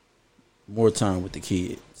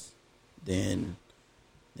kids than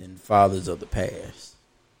fathers of the past.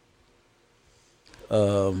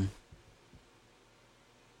 I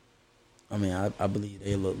mean, I believe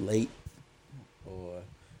they a little late,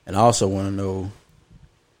 and I also want to know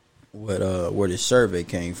where this survey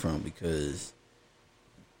came from, because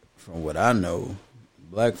from what I know,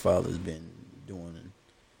 black fathers been doing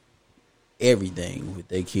everything with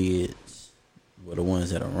their kids, well, the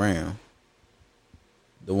ones that are around,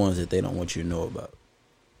 the ones that they don't want you to know about.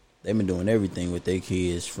 They've been doing everything with their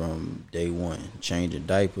kids from day one, changing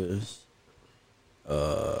diapers,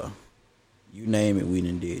 you name it, we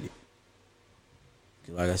done did it.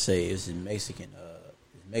 Cause like I say, it's a Mexican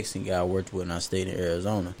guy I worked with when I stayed in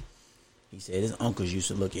Arizona. He said his uncles used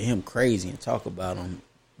to look at him crazy and talk about him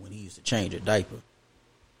when he used to change a diaper.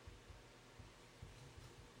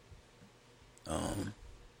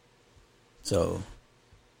 So,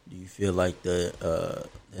 do you feel like that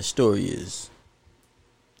story is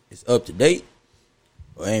up to date,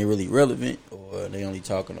 or ain't really relevant, or are they only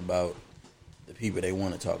talking about the people they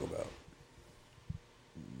want to talk about?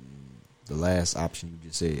 The last option you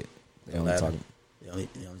just said. They only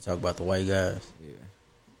talk about the white guys. Yeah.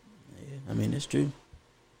 Yeah, I mean, it's true.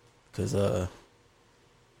 Because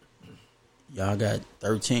y'all got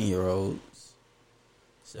 13-year-olds.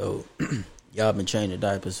 So y'all been changing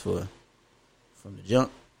diapers from the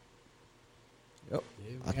jump. Yep.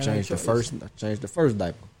 I changed the first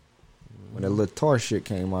diaper when that little tar shit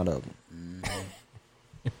came out of them.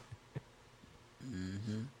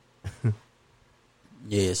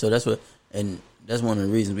 Yeah, so that's one of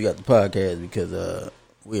the reasons we got the podcast, because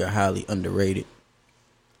we are highly underrated.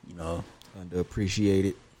 You know,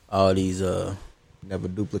 underappreciated. All these never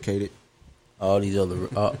duplicated. All these other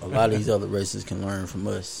a lot of these other races can learn from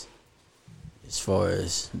us as far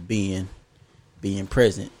as being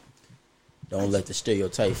present. Don't let the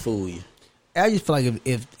stereotype fool you. I just feel like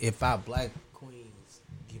if our black queens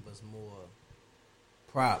give us more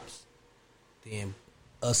props, then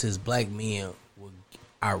us as black men would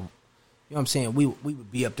you know what I'm saying? We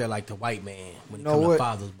would be up there like the white man when it comes to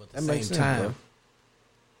fathers, but at the same time,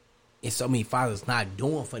 it's so many fathers not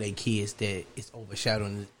doing for their kids that it's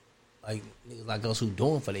overshadowing like niggas like us who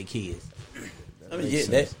doing for their kids. I mean,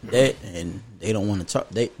 yeah, that and they don't want to talk.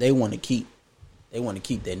 They want to keep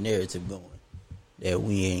that narrative going that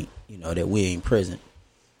we ain't present.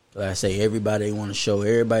 Like I say, everybody want to show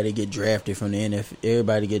everybody get drafted from the NFL.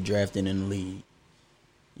 Everybody get drafted in the league.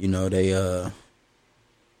 You know they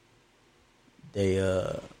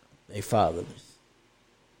fatherless.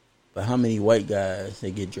 But how many white guys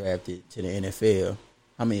that get drafted to the NFL?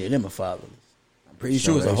 How many of them are fatherless? I'm pretty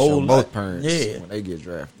sure it's a whole lot. Both parents when they get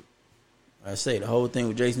drafted. I say the whole thing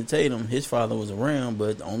with Jason Tatum, his father was around,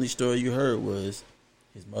 but the only story you heard was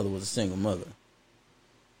his mother was a single mother.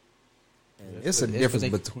 And it's a difference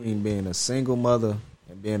between being a single mother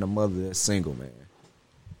and being a mother that's single, man.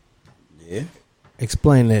 Yeah.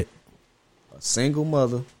 Explain that. A single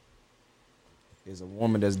mother is a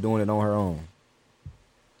woman that's doing it on her own.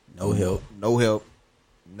 No help. No help.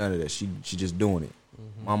 None of that. She just doing it.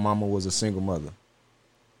 Mm-hmm. My mama was a single mother.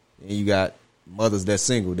 And you got mothers that's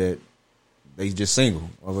single that they just single.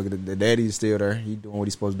 The daddy's still there. He doing what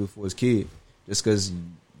he's supposed to do for his kid. Just because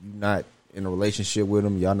you're not in a relationship with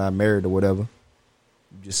him, y'all not married or whatever,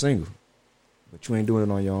 you just single. But you ain't doing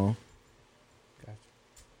it on your own. Gotcha.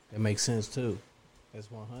 That makes sense too.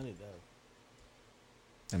 That's 100 though.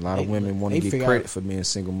 And a lot of women want to get credit for being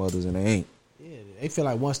single mothers, and they ain't. Yeah, they feel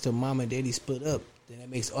like once the mom and daddy split up, then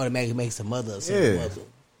that automatically makes the mother a single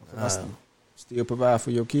mother. Still provide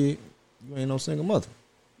for your kid. You ain't no single mother.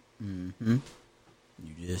 Mm-hmm.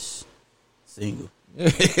 You just single.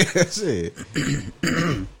 That's it.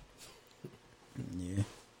 Yeah.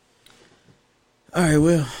 All right,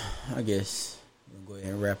 well, I guess we'll go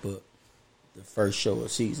ahead and wrap up the first show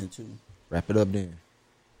of season 2. Wrap it up then.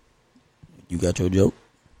 You got your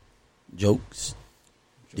jokes?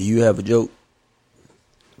 Do you have a joke?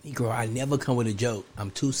 Negro, I never come with a joke.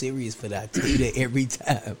 I'm too serious for that. I tell you that every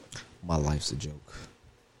time. My life's a joke.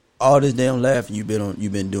 All this damn laughing you've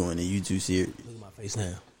been doing, and you too serious. Look at my face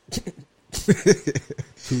now.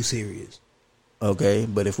 Too serious. Okay,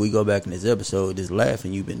 but if we go back in this episode, this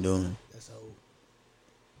laughing you've been doing, that's old.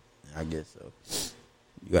 I guess so.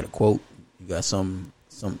 You got a quote? You got some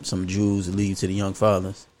jewels to leave to the young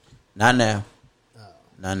fathers? Not now.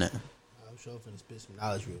 Not now. I'm sure I'm finna spit some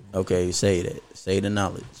knowledge real quick. Okay, say that. Say the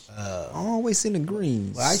knowledge. Always in the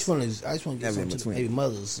greens. Well, I just want to get something to the baby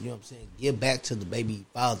mothers. You know what I'm saying? Give back to the baby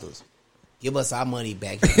fathers. Give us our money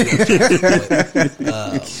back.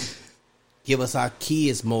 Give us our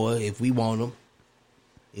kids more if we want them.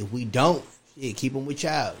 If we don't, keep them with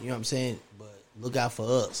y'all. You know what I'm saying? But look out for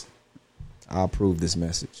us. I'll approve this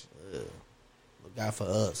message. Look out for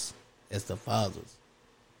us as the fathers.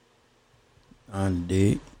 I'm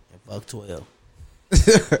dead. And fuck 12.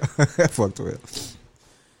 Fuck 12.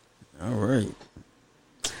 All right.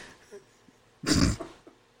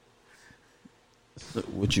 So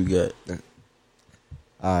what you got?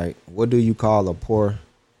 All right. What do you call a poor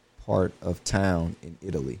part of town in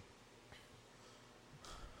Italy?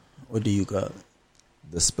 What do you call it?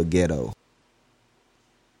 The spaghetto.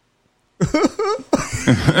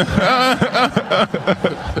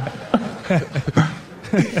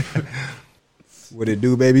 What it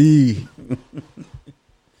do, baby?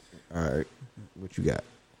 All right. What you got?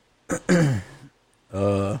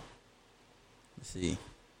 Let's see.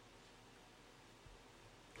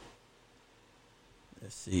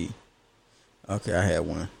 Okay, I had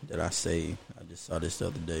one that I saved. I just saw this the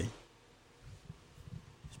other day.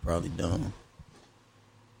 It's probably dumb.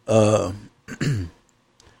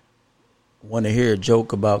 Want to hear a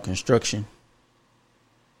joke about construction?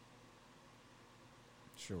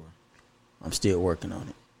 Sure. I'm still working on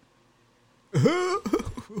it.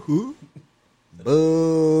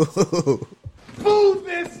 Boo. Boo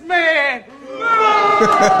this man!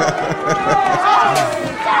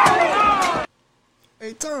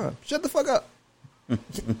 Hey, Tom, shut the fuck up.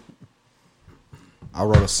 I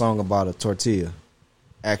wrote a song about a tortilla.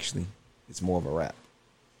 Actually, it's more of a rap.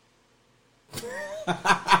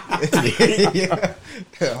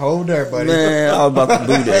 Hold there, buddy. Man, I was about to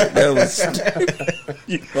do that. That was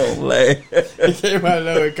you gonna laugh. It came out of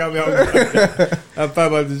nowhere. It caught me off guard. I thought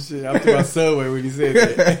about this shit. I took my subway when he said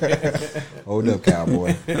that. Hold up,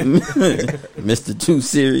 cowboy. Mr. Too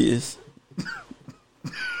Serious.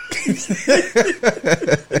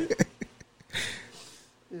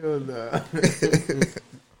 Yo, nah.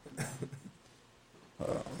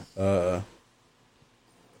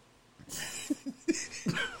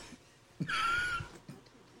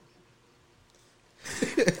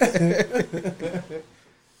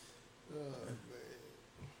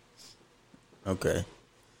 Okay.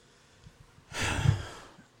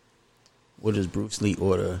 What does Bruce Lee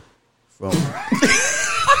order from?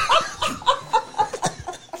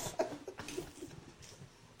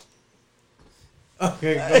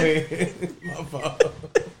 Okay, go ahead. My fault.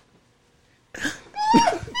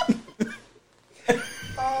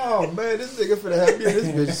 Oh, man, this nigga finna have me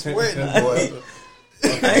in this bitch sweating, boy. I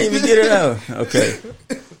ain't even get it out. Okay.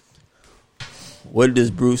 What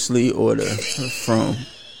does Bruce Lee order from?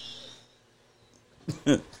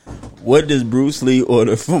 What does Bruce Lee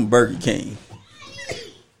order from Burger King?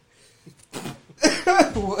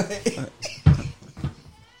 What?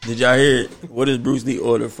 Did y'all hear it? What does Bruce Lee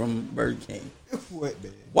order from Burger King? What,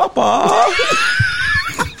 man? Whopper.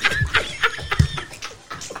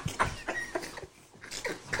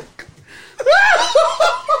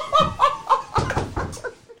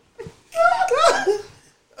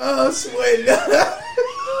 Oh, sweating.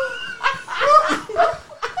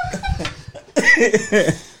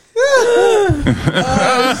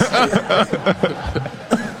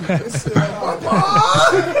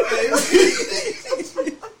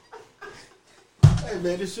 Hey,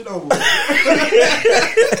 man, this shit over.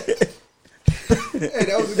 Hey,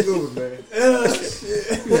 that was a good one, man. Yeah,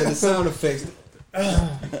 the sound effects.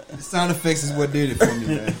 The sound effects is what did it for me,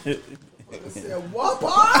 man. I said,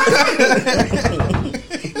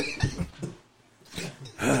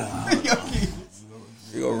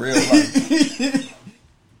 You go real life.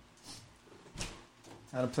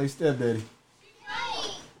 How to play stepdaddy.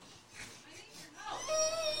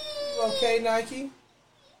 You okay, Nike?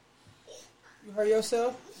 You hurt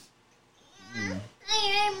yourself?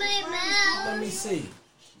 Let me see.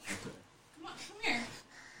 Come here.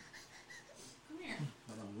 Come here.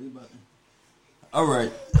 All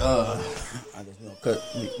right. I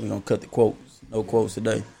guess we're gonna cut the quotes. No quotes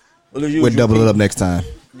today. Well, as usual, We'll double it people- up next time.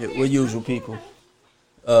 Yeah, we're usual people.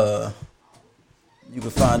 You can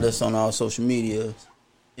find us on all social media.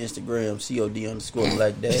 Instagram,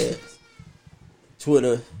 COD_Black Dads.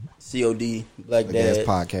 Twitter, COD Black Dads Dads.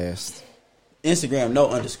 podcast. Instagram, no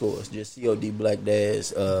underscores, just COD Black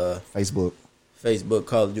Dads. Facebook. Facebook,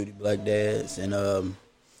 Call of Duty Black Dads. And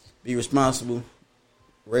be responsible.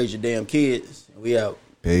 Raise your damn kids. We out.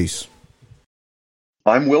 Peace.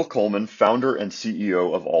 I'm Will Coleman, founder and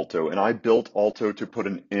CEO of Alto, and I built Alto to put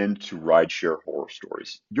an end to rideshare horror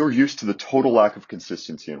stories. You're used to the total lack of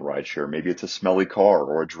consistency in rideshare. Maybe it's a smelly car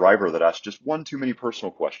or a driver that asks just one too many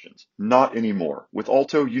personal questions. Not anymore. With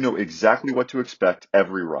Alto, you know exactly what to expect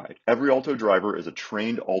every ride. Every Alto driver is a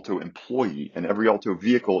trained Alto employee, and every Alto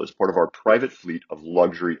vehicle is part of our private fleet of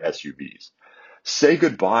luxury SUVs. Say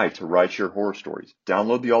goodbye to rideshare horror stories.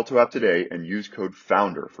 Download the Alto app today and use code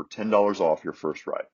FOUNDER for $10 off your first ride.